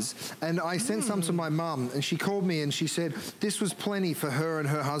size, and I sent some to my mum, and she called me and she said, this was plenty for her and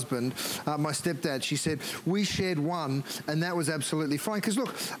her husband, my stepdad. She said, we shared one, and that was absolutely fine. Because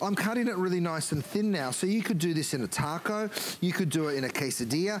look, I'm cutting it really nice and thin now, so you could do this in a taco, you could do it in a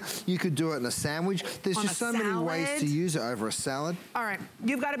quesadilla, you could do it in a sandwich. There's just so many ways to use it over a salad. All right,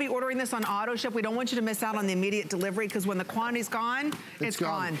 you've got to be ordering this on auto ship. We don't want you to miss out on the immediate delivery, because when the quantity's gone, it's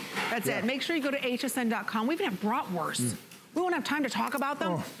gone. That's it. Make sure you go to hsn.com. We even have bratwurst. We won't have time to talk about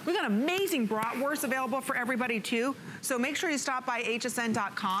them. We've got amazing bratwurst available for everybody too. So make sure you stop by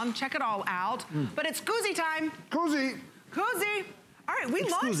hsn.com, check it all out. But it's koozie time. Koozie. Koozie. All right, we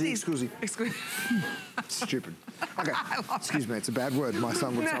launched these. Excuse. Stupid. Okay, excuse me, it's a bad word. My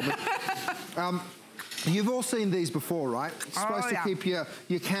son would tell me. You've all seen these before, right? Supposed to keep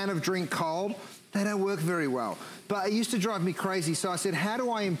your can of drink cold. They don't work very well. But it used to drive me crazy, so I said, how do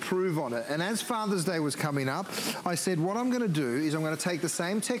I improve on it? And as Father's Day was coming up, I said, what I'm gonna do is I'm gonna take the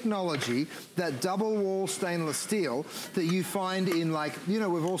same technology, that double wall stainless steel that you find in, like, you know,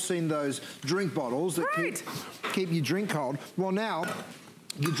 we've all seen those drink bottles that keep your drink cold. Well, now,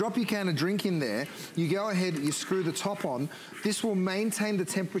 you drop your can of drink in there, you go ahead, you screw the top on. This will maintain the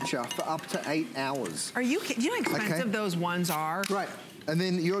temperature for up to 8 hours. Are you kidding? Do you know how expensive those ones are? Right. And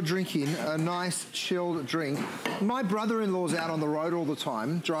then you're drinking a nice chilled drink. My brother-in-law's out on the road all the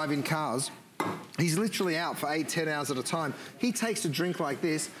time, driving cars. He's literally out for 8, 10 hours at a time. He takes a drink like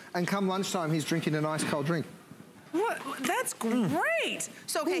this, and come lunchtime, he's drinking a nice cold drink. What? That's great.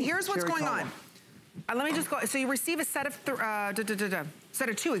 So, okay, here's what's going on. Let me just go. So you receive a set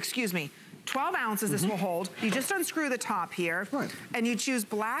of two, excuse me. 12 ounces this will hold. You just unscrew the top here. Right. And you choose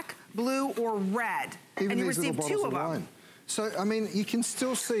black, blue, or red. Even and you these receive little 2 bottles of them. wine. So, I mean, you can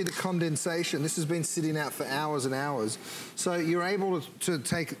still see the condensation. This has been sitting out for hours and hours. So you're able to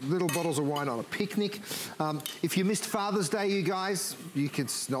take little bottles of wine on a picnic. If you missed Father's Day, you guys,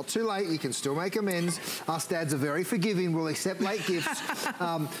 it's not too late. You can still make amends. Us dads are very forgiving. We'll accept late gifts.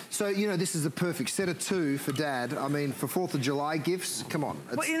 So, you know, this is the perfect set of 2 for Dad. I mean, for 4th of July gifts, come on.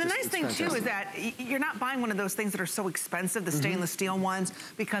 Well, and the nice thing, too, is that you're not buying one of those things that are so expensive, the stainless steel ones,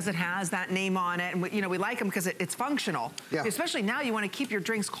 because it has that name on it. And, you know, we like them because it's functional. Yeah. Especially now, you want to keep your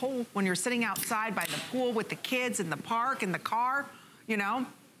drinks cold when you're sitting outside by the pool with the kids in the park, in the car, you know?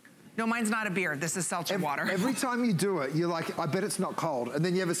 No, mine's not a beer. This is seltzer water. Every time you do it, you're like, I bet it's not cold. And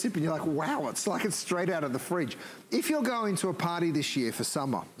then you have a sip and you're like, wow, it's like it's straight out of the fridge. If you're going to a party this year for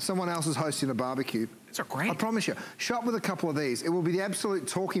summer, someone else is hosting a barbecue. These are great. I promise you, shop with a couple of these. It will be the absolute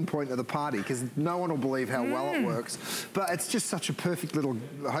talking point of the party because no one will believe how well it works. But it's just such a perfect little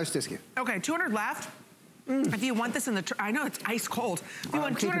hostess gift. Okay, 200 left. If you want this in the, I know it's ice cold. If you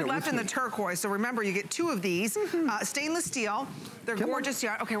want 200 left in the turquoise, so remember you get 2 of these. Stainless steel. They're gorgeous.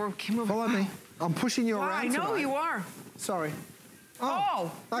 Yeah. Okay, we're moving. Follow me. I'm pushing you around. I know tonight. You are. Sorry. Oh,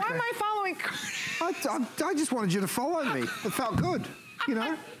 why am I following? I just wanted you to follow me. It felt good, you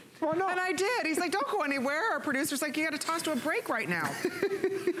know. Why not? And I did. He's like, don't go anywhere. Our producer's like, you got to toss to a break right now.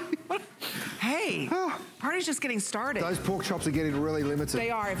 Hey, party's just getting started. Those pork chops are getting really limited.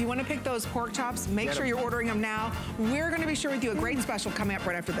 They are. If you want to pick those pork chops, make sure you're ordering them now. We're going to be sharing with you a great special coming up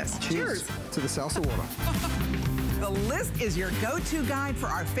right after this. Cheers. To the salsa water. The list is your go-to guide for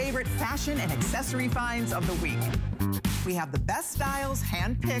our favorite fashion and accessory finds of the week. We have the best styles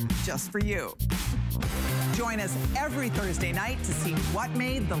handpicked just for you. Join us every Thursday night to see what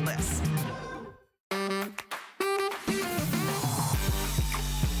made the list.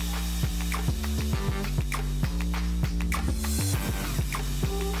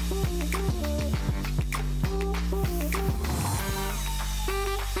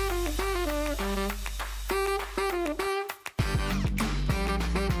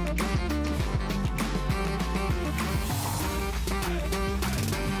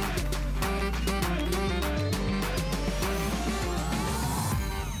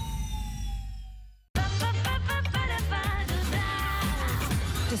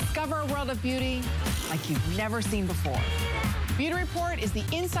 Discover a world of beauty like you've never seen before. Beauty Report is the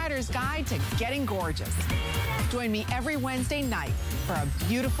insider's guide to getting gorgeous. Join me every Wednesday night for a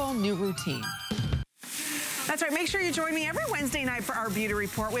beautiful new routine. That's right. Make sure you join me every Wednesday night for our Beauty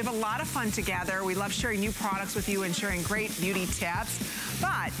Report. We have a lot of fun together. We love sharing new products with you and sharing great beauty tips.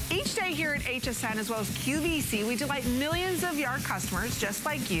 But each day here at HSN, as well as QVC, we delight millions of our customers, just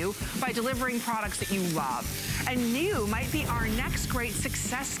like you, by delivering products that you love. And you might be our next great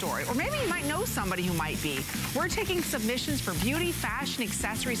success story. Or maybe you might know somebody who might be. We're taking submissions for beauty, fashion,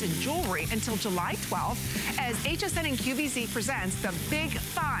 accessories, and jewelry until July 12th as HSN and QVC presents The Big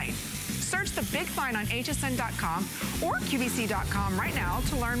Find. Search The Big Find on hsn.com or qvc.com right now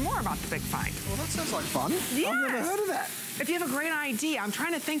to learn more about The Big Find. Well, that sounds like fun. Yes. I've never heard of that. If you have a great idea, I'm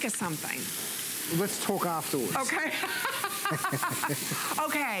trying to think of something. Let's talk afterwards. Okay.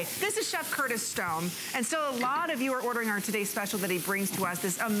 Okay, this is Chef Curtis Stone, and still a lot of you are ordering our today's special that he brings to us,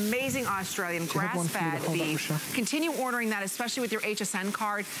 this amazing Australian grass-fed beef. Continue ordering that, especially with your HSN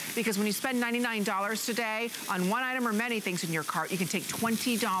card, because when you spend $99 today on one item or many things in your cart, you can take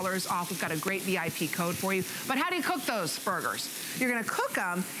 $20 off. We've got a great VIP code for you. But how do you cook those burgers? You're gonna cook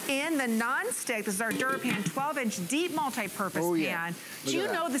them in the non-stick. This is our DuraPan 12-inch deep multi-purpose pan. Do you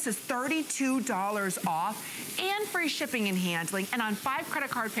know this is $32 off and free shipping in handling, and on 5 credit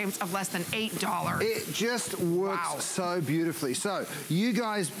card payments of less than $8. It just works so beautifully. So you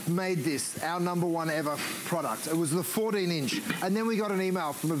guys made this our #1 ever product. It was the 14-inch. And then we got an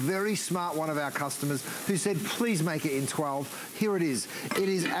email from a very smart one of our customers who said, please make it in 12. Here it is. It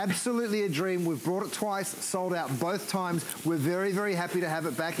is absolutely a dream. We've brought it twice, sold out both times. We're very, very happy to have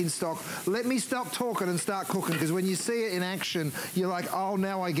it back in stock. Let me stop talking and start cooking, because when you see it in action, you're like, oh,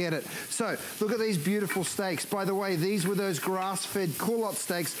 now I get it. So look at these beautiful steaks. By the way, these were those grass-fed Coolot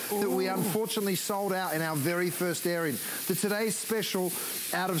steaks that we unfortunately sold out in our very first airing. The today's special,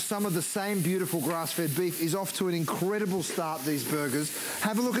 out of some of the same beautiful grass-fed beef, is off to an incredible start, these burgers.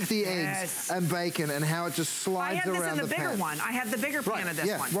 Have a look at the eggs and bacon and how it just slides around the pan. I had this in the bigger one. I had the bigger pan of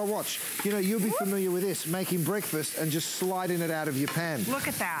this one. Well, watch. You know, you'll be familiar with this, making breakfast and just sliding it out of your pan. Look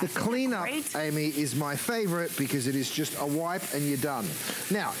at that. The cleanup, Amy, is my favorite because it is just a wipe and you're done.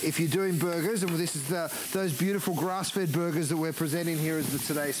 Now, if you're doing burgers, and this is those beautiful grass-fed burgers that we're presenting here as the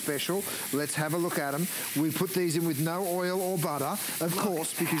Today Special, let's have a look at them. We put these in with no oil or butter, of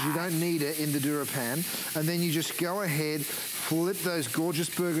course, because you don't need it in the DuraPan. And then you just go ahead, flip those gorgeous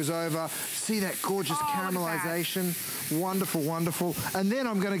burgers over. See that gorgeous caramelization? Wonderful, wonderful. And then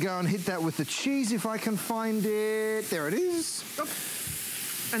I'm going to go and hit that with the cheese if I can find it. There it is.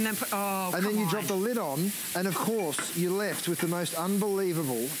 And then put, and then you drop the lid on, and of course, you're left with the most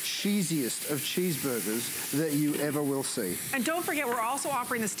unbelievable, cheesiest of cheeseburgers that you ever will see. And don't forget, we're also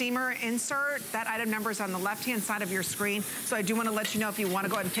offering the steamer insert. That item number is on the left-hand side of your screen. So I do want to let you know if you want to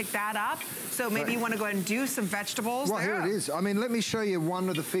go ahead and pick that up. So maybe you want to go ahead and do some vegetables. Well, here it is. I mean, let me show you one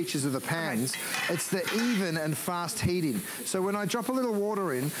of the features of the pans. It's the even and fast heating. So when I drop a little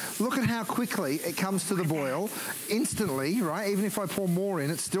water in, look at how quickly it comes to the boil. Instantly, right? Even if I pour more in,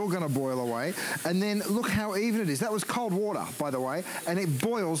 it's still going to boil away. And then look how even it is. That was cold water, by the way, and it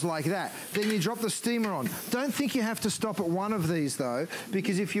boils like that. Then you drop the steamer on. Don't think you have to stop at one of these, though,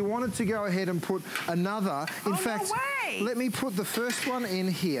 because if you wanted to go ahead and put another, in fact, no way. Let me put the first one in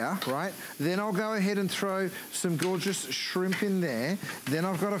here, right? Then I'll go ahead and throw some gorgeous shrimp in there. Then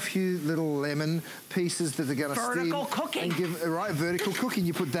I've got a few little lemon pieces that are going to steam. Vertical cooking. And give, right, vertical cooking.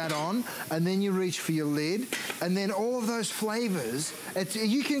 You put that on, and then you reach for your lid, and then all of those flavors,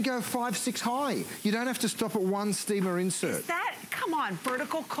 you can go 5, 6 high. You don't have to stop at one steamer insert. Is that, come on,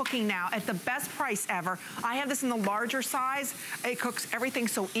 vertical cooking now at the best price ever. I have this in the larger size. It cooks everything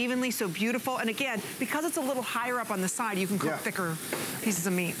so evenly, so beautiful. And again, because it's a little higher up on the side, you can cook thicker pieces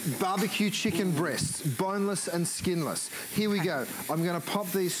of meat. Barbecue chicken breasts, boneless and skinless. Here we go. I'm going to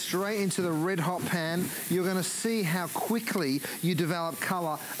pop these straight into the red hot pan. You're going to see how quickly you develop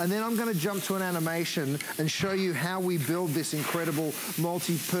color. And then I'm going to jump to an animation and show you how we build this incredible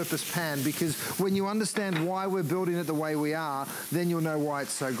multi-purpose pan, because when you understand why we're building it the way we are, then you'll know why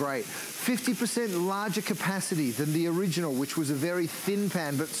it's so great. 50% larger capacity than the original, which was a very thin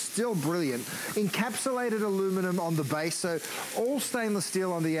pan, but still brilliant. Encapsulated aluminum on the base, so all stainless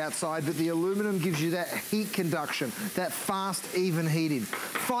steel on the outside, but the aluminum gives you that heat conduction, that fast, even heating.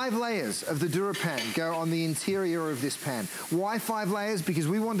 5 layers of the DuraPan go on the interior of this pan. Why 5 layers? Because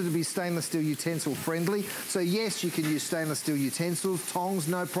we wanted to be stainless steel utensil friendly. So yes, you can use stainless steel utensils, tongs,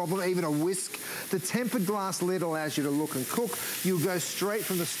 no problem, even a whisk. The tempered glass lid allows you to look and cook. You'll go straight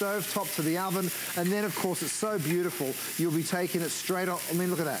from the stove top to the oven, and then of course it's so beautiful, you'll be taking it straight on. I mean,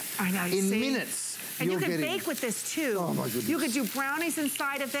 look at that. I know, in minutes. And you can bake with this too. Oh my goodness. You could do brownies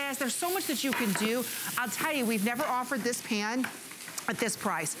inside of this. There's so much that you can do. I'll tell you, we've never offered this pan at this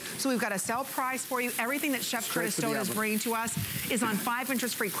price. So we've got a sale price for you. Everything that Chef Curtis Stone is bringing to us is on 5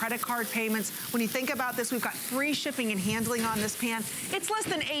 interest-free credit card payments. When you think about this, we've got free shipping and handling on this pan. It's less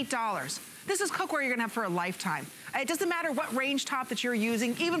than $8. This is cookware you're gonna have for a lifetime. It doesn't matter what range top that you're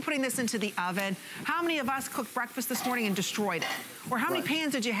using, even putting this into the oven. How many of us cooked breakfast this morning and destroyed it? Or how many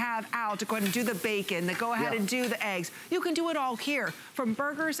pans did you have out to go ahead and do the bacon, to go ahead and do the eggs? You can do it all here, from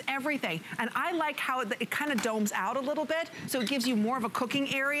burgers, everything. And I like how it kind of domes out a little bit, so it gives you more of a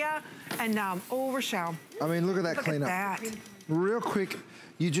cooking area. And Rochelle. I mean, look at that cleanup. Look at that. Real quick.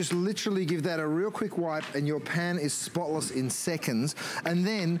 You just literally give that a real quick wipe and your pan is spotless in seconds. And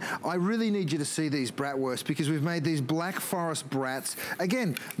then I really need you to see these bratwursts, because we've made these Black Forest brats.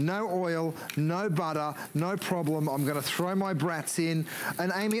 Again, no oil, no butter, no problem. I'm gonna throw my brats in.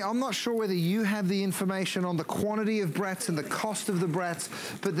 And Amy, I'm not sure whether you have the information on the quantity of brats and the cost of the brats,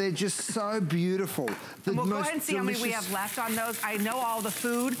 but they're just so beautiful. And we'll go ahead and see how many we have left on those. I know all the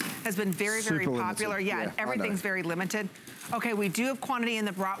food has been very, very popular. Yeah, everything's very limited. Okay, we do have quantity in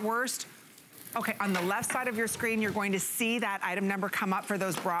the bratwurst. Okay, on the left side of your screen, you're going to see that item number come up for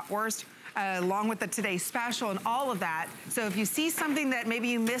those bratwurst, along with the today's special and all of that. So if you see something that maybe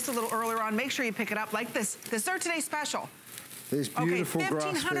you missed a little earlier on, make sure you pick it up like this. This is our today's special. These beautiful okay,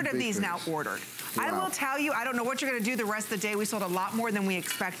 1,500 of these now ordered. Wow. I will tell you, I don't know what you're gonna do the rest of the day. We sold a lot more than we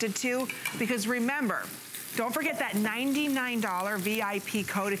expected to, because remember, don't forget that $99 VIP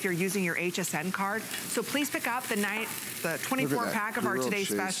code if you're using your HSN card. So please pick up the 24 pack of our today's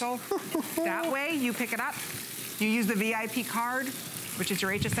special. That way you pick it up, you use the VIP card, which is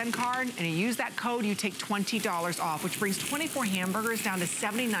your HSN card, and you use that code, you take $20 off, which brings 24 hamburgers down to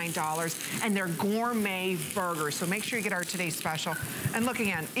 $79, and they're gourmet burgers. So make sure you get our today's special. And look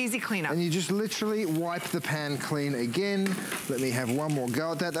again, easy cleanup. And you just literally wipe the pan clean again. Let me have one more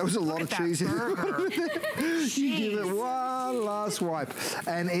go at that. That was a lot of cheese. You give it one last wipe,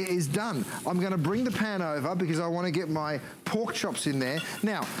 and it is done. I'm gonna bring the pan over because I wanna get my pork chops in there.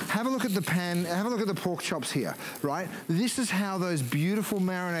 Now, have a look at the pan, have a look at the pork chops here, right? This is how those beautiful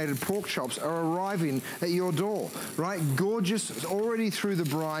marinated pork chops are arriving at your door, right? Gorgeous, already through the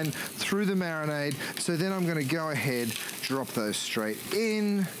brine, through the marinade. So then I'm gonna go ahead, drop those straight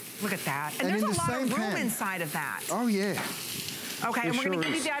in. Look at that. And there's a lot of room inside of that. Oh yeah. Okay, and we're gonna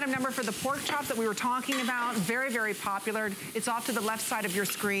give you the item number for the pork chops that we were talking about. Very, very popular. It's off to the left side of your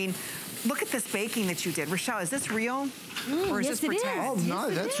screen. Look at this baking that you did. Rochelle, is this real? Or is this pretend? Oh no,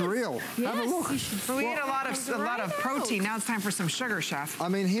 that's real. Yes, have a look. We ate a lot of protein. Now it's time for some sugar, Chef. I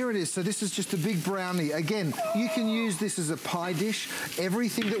mean, here it is. So this is just a big brownie. Again, you can use this as a pie dish.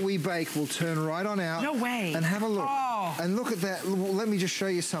 Everything that we bake will turn right on out. No way. And have a look. Oh. And look at that. Let me just show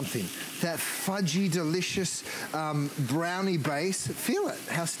you something. That fudgy, delicious brownie base. Feel it,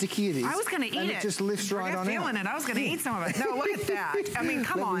 how sticky it is. I was going to eat it. And it just lifts right on out. Feeling it. I was going to eat some of it. No, look at that. I mean,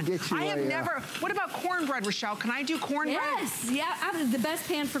 come on. I have never. What about cornbread, Rochelle? Can I do cornbread? Yes. Yeah, the best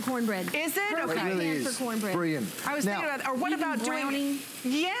pan for cornbread. Is it? Perfect Okay. It really pan is. for cornbread. Brilliant. I was thinking about, or what about browning?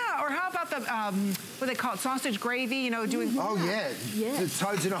 Yeah, or how about the, what do they call it, sausage gravy, you know, doing... Oh, yeah. The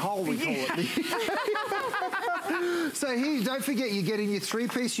toads in a hole, we call it. So here, don't forget, you're getting your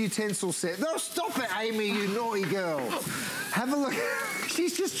 3-piece utensil set. No, stop it, Amy, you naughty girl. Have a look.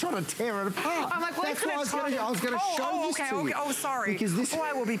 She's just trying to tear it apart. I'm like, well, that's what I was going to show this to you. Oh, sorry. Because this... Oh,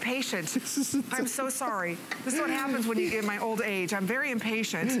 I will be patient. I'm so sorry. This is what happens when you get in my old age. I'm very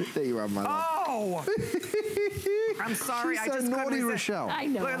impatient. There you are, my love. Oh! I'm sorry. She's so naughty, Rochelle. I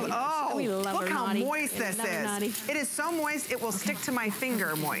know. Oh, we love look her how naughty. moist this is. It is so moist, it will stick to my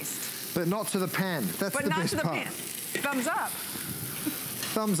finger moist. But not to the pan. That's the best part. Pan. Thumbs up.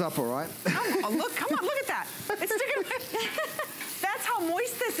 Thumbs up, all right. Oh, look, come on, look at that. It's sticking. That's how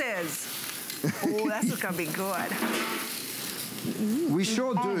moist this is. Oh, that's gonna be good. We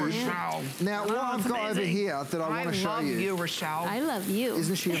sure do. Rochelle. Now, what I've got over here that I want to show you. I love you, Rochelle. I love you.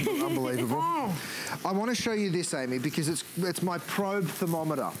 Isn't she unbelievable? I want to show you this, Amy, because it's my probe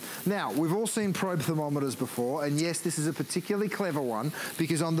thermometer. Now, we've all seen probe thermometers before, and yes, this is a particularly clever one,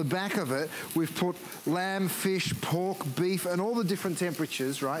 because on the back of it, we've put lamb, fish, pork, beef, and all the different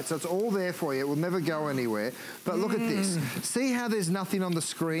temperatures, right? So it's all there for you. It will never go anywhere. But look at this. See how there's nothing on the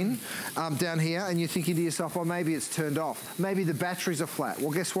screen down here, and you're thinking to yourself, oh, maybe it's turned off. Maybe the batteries are flat.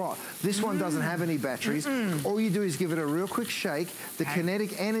 Well, guess what? This one doesn't have any batteries. All you do is give it a real quick shake. The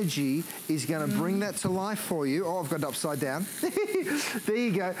kinetic energy is going to bring that to life for you. Oh, I've got it upside down. There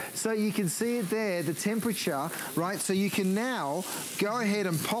you go. So you can see it there, the temperature, right? So you can now go ahead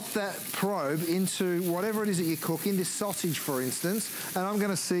and pop that probe into whatever it is that you're cooking, this sausage, for instance, and I'm going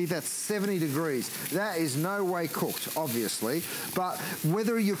to see that's 70 degrees. That is no way cooked, obviously, but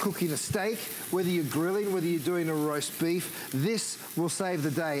whether you're cooking a steak, whether you're grilling, whether you're doing a roast beef, this will save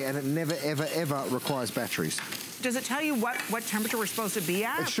the day, and it never, ever, ever requires batteries. Does it tell you what temperature we're supposed to be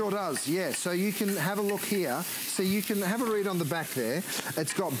at? It sure does, yeah. So you can have a look here. So you can have a read on the back there.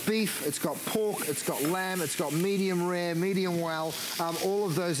 It's got beef, it's got pork, it's got lamb, it's got medium rare, medium well, all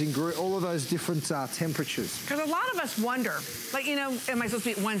of those different temperatures. Because a lot of us wonder, like, you know, am I supposed to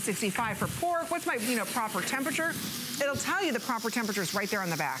be at 165 for pork? What's my, proper temperature? It'll tell you the proper temperature is right there on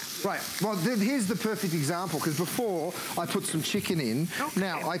the back. Right. Well, here's the perfect example, because before I put some chicken in. Okay.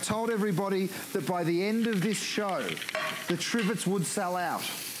 Now, I told everybody that by the end of this show, the trivets would sell out.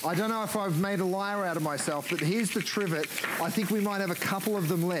 I don't know if I've made a liar out of myself, but here's the trivet. I think we might have a couple of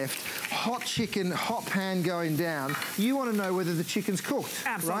them left. Hot chicken, hot pan going down. You want to know whether the chicken's cooked,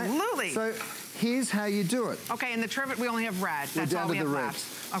 Absolutely. Right? So here's how you do it. Okay, and the trivet, we only have red. That's all we have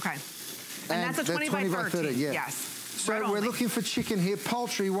left. Okay. And that's a 20 by 30. Yeah. Yes. So we're looking for chicken here,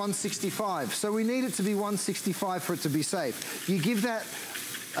 poultry 165. So we need it to be 165 for it to be safe. You give that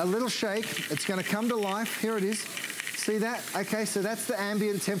a little shake, it's going to come to life. Here it is. See that? Okay, so that's the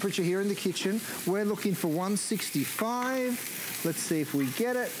ambient temperature here in the kitchen. We're looking for 165. Let's see if we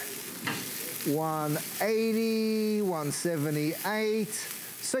get it. 180, 178.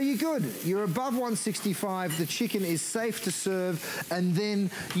 So you're good. You're above 165. The chicken is safe to serve, and then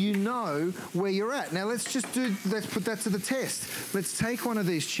you know where you're at. Now let's put that to the test. Let's take one of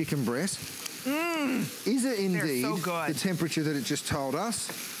these chicken breasts. Is it indeed so good. the temperature that it just told us?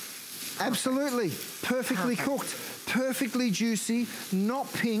 Absolutely. Perfectly cooked. Perfectly juicy,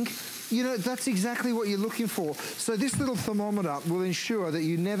 not pink. You know, that's exactly what you're looking for. So this little thermometer will ensure that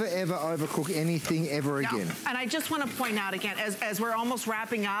you never, ever overcook anything ever again. And I just want to point out again, as we're almost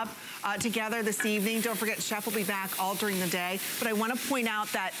wrapping up together this evening, don't forget, Chef will be back all during the day. But I want to point out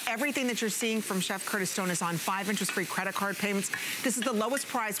that everything that you're seeing from Chef Curtis Stone is on 5 interest-free credit card payments. This is the lowest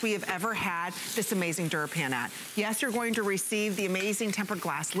price we have ever had this amazing DuraPan at. Yes, you're going to receive the amazing tempered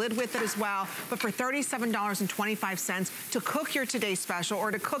glass lid with it as well, but for $37.25 to cook your Today Special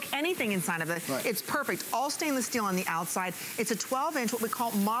or to cook anything inside of it. Right. It's perfect. All stainless steel on the outside. It's a 12-inch, what we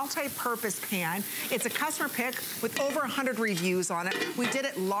call multi-purpose pan. It's a customer pick with over 100 reviews on it. We did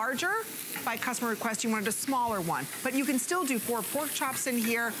it larger by customer request. You wanted a smaller one. But you can still do 4 pork chops in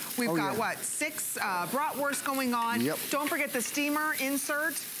here. We've got, what, 6 bratwursts going on. Yep. Don't forget the steamer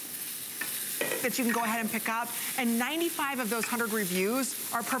insert that you can go ahead and pick up. And 95 of those 100 reviews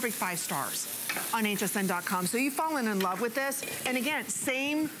are perfect 5 stars on hsn.com. So you've fallen in love with this. And again,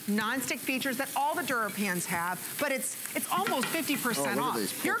 same non-stick features that all the DuraPans have, but it's almost 50%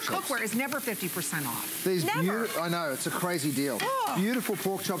 off. Your cookware is never 50% off. These never. I know, it's a crazy deal. Oh. Beautiful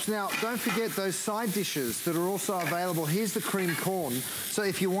pork chops. Now, don't forget those side dishes that are also available. Here's the cream corn. So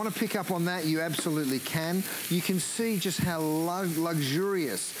if you want to pick up on that, you absolutely can. You can see just how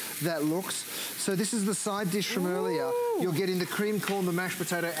luxurious that looks. So this is the side dish from earlier. You're getting the cream corn, the mashed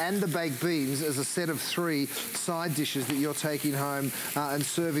potato, and the baked beans as a set of 3 side dishes that you're taking home and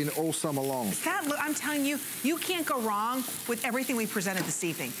serving all summer long. I'm telling you, you can't go wrong with everything we presented this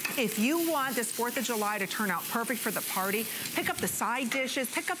evening. If you want this 4th of July to turn out perfect for the party, pick up the side dishes,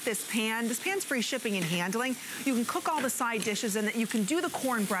 pick up this pan. This pan's free shipping and handling. You can cook all the side dishes in it. You can do the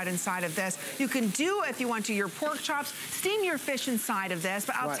cornbread inside of this. You can do, if you want to, your pork chops, steam your fish inside of this.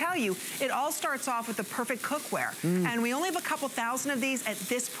 But I'll tell you, it all starts off with the perfect cookware. And we only have a couple thousand of these at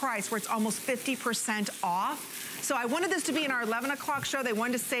this price where it's almost 50% off. So I wanted this to be in our 11 o'clock show. They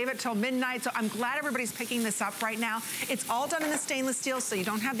wanted to save it till midnight. So I'm glad everybody's picking this up right now. It's all done in the stainless steel, so you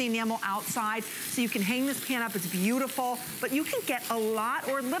don't have the enamel outside. So you can hang this pan up. It's beautiful. But you can get a lot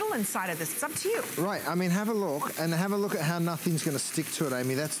or little inside of this. It's up to you. Right. I mean, have a look. And have a look at how nothing's going to stick to it,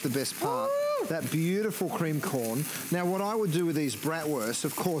 Amy. That's the best part. Woo! That beautiful cream corn. Now, what I would do with these bratwursts,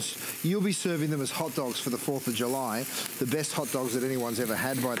 of course, you'll be serving them as hot dogs for the 4th of July. The best hot dogs that anyone's ever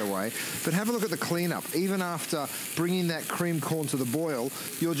had, by the way. But have a look at the cleanup. Even after bringing that cream corn to the boil,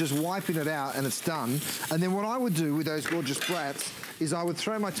 you're just wiping it out and it's done. And then what I would do with those gorgeous brats is I would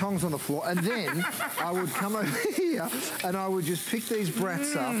throw my tongs on the floor and then I would come over here and I would just pick these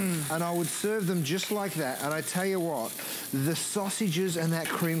brats up and I would serve them just like that. And I tell you what, the sausages and that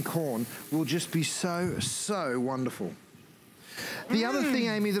cream corn will just be so, so wonderful. The other thing,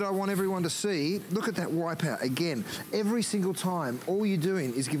 Amy, that I want everyone to see, look at that wipe out. Again, every single time, all you're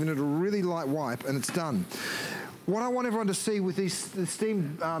doing is giving it a really light wipe and it's done. What I want everyone to see with the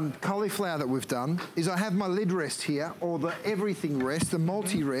steamed cauliflower that we've done is I have my lid rest here, or the everything rest, the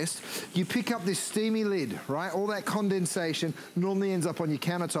multi-rest. You pick up this steamy lid, right? All that condensation normally ends up on your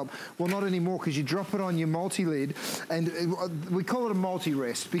countertop. Well, not anymore, because you drop it on your multi-lid, and we call it a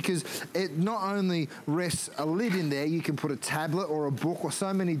multi-rest because it not only rests a lid in there, you can put a tablet or a book or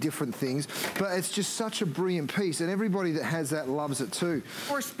so many different things, but it's just such a brilliant piece, and everybody that has that loves it too.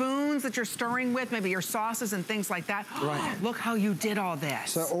 Or spoons that you're stirring with, maybe your sauces and things like that. Right. Look how you did all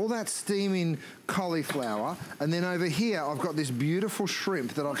this. So all that steaming cauliflower, and then over here I've got this beautiful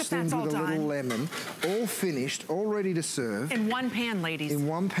shrimp that I've steamed with a little lemon, all finished, all ready to serve. In one pan, ladies. In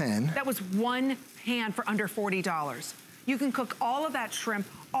one pan. That was one pan for under $40. You can cook all of that shrimp,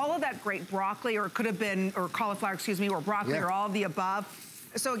 all of that great broccoli, or it could have been, or cauliflower, excuse me, or broccoli, or all of the above.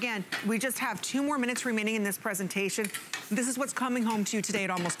 So again, we just have 2 more minutes remaining in this presentation. This is what's coming home to you today at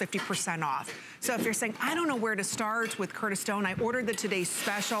almost 50% off. So if you're saying, I don't know where to start with Curtis Stone, I ordered the Today's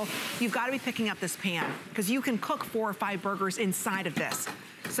Special, you've got to be picking up this pan because you can cook 4 or 5 burgers inside of this.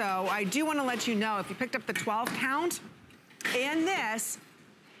 So I do want to let you know, if you picked up the 12 count and this,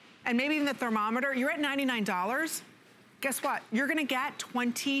 and maybe even the thermometer, you're at $99. Guess what? You're gonna get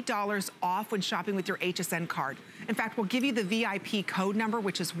 $20 off when shopping with your HSN card. In fact, we'll give you the VIP code number,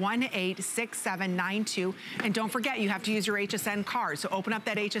 which is 186792. And don't forget, you have to use your HSN card. So open up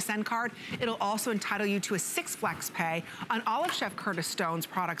that HSN card. It'll also entitle you to a 6 flex pay on all of Chef Curtis Stone's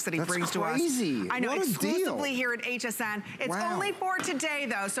products that he brings to us. That's crazy. I know, what exclusively here at HSN. It's only for today,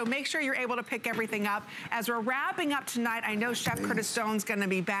 though, so make sure you're able to pick everything up. As we're wrapping up tonight, I know Chef Curtis Stone's gonna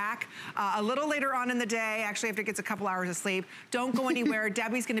be back a little later on in the day, actually after he gets a couple hours of sleep. Don't go anywhere.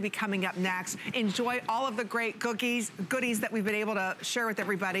 Debbie's gonna be coming up next. Enjoy all of the great goodies that we've been able to share with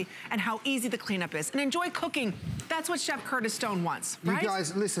everybody and how easy the cleanup is. And enjoy cooking. That's what Chef Curtis Stone wants, right? You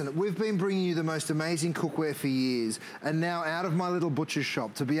guys, listen, we've been bringing you the most amazing cookware for years, and now out of my little butcher's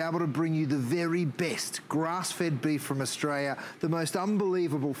shop to be able to bring you the very best grass-fed beef from Australia, the most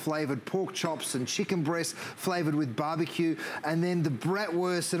unbelievable flavored pork chops and chicken breasts flavored with barbecue, and then the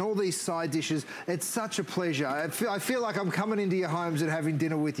bratwurst and all these side dishes. It's such a pleasure. I feel like I'm coming into your homes and having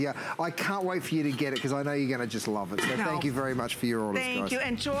dinner with you. I can't wait for you to get it because I know you're going to just love it. So thank you very much for your orders, guys. Thank you.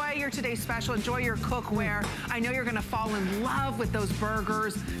 Enjoy your today's special. Enjoy your cookware. I know you're going to fall in love with those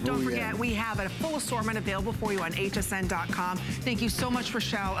burgers. Don't forget, we have a full assortment available for you on hsn.com. Thank you so much,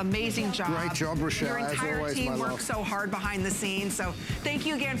 Rochelle. Amazing job. Great job, Rochelle. Your entire team worked so hard behind the scenes. So thank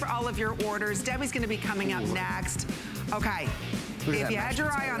you again for all of your orders. Debbie's going to be coming up next. Okay. If you had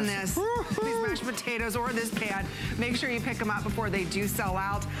your eye on this, these mashed potatoes or this pan, make sure you pick them up before they do sell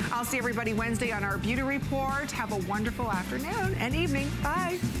out. I'll see everybody Wednesday on our beauty report. Have a wonderful afternoon and evening.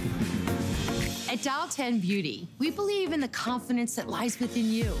 Bye. At Dial 10 Beauty, we believe in the confidence that lies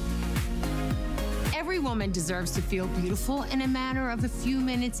within you. Every woman deserves to feel beautiful in a matter of a few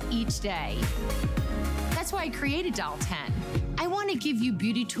minutes each day. That's why I created Dial 10. I want to give you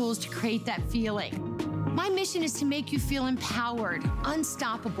beauty tools to create that feeling. My mission is to make you feel empowered,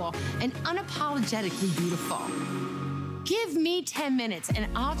 unstoppable, and unapologetically beautiful. Give me 10 minutes and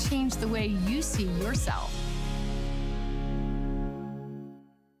I'll change the way you see yourself.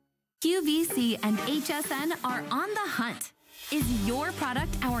 QVC and HSN are on the hunt. Is your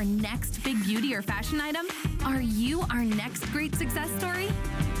product our next big beauty or fashion item? Are you our next great success story?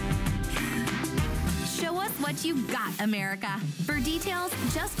 Show us what you got, America. For details,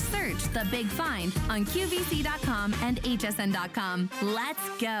 just search The Big Find on QVC.com and HSN.com. Let's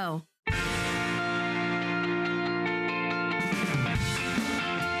go.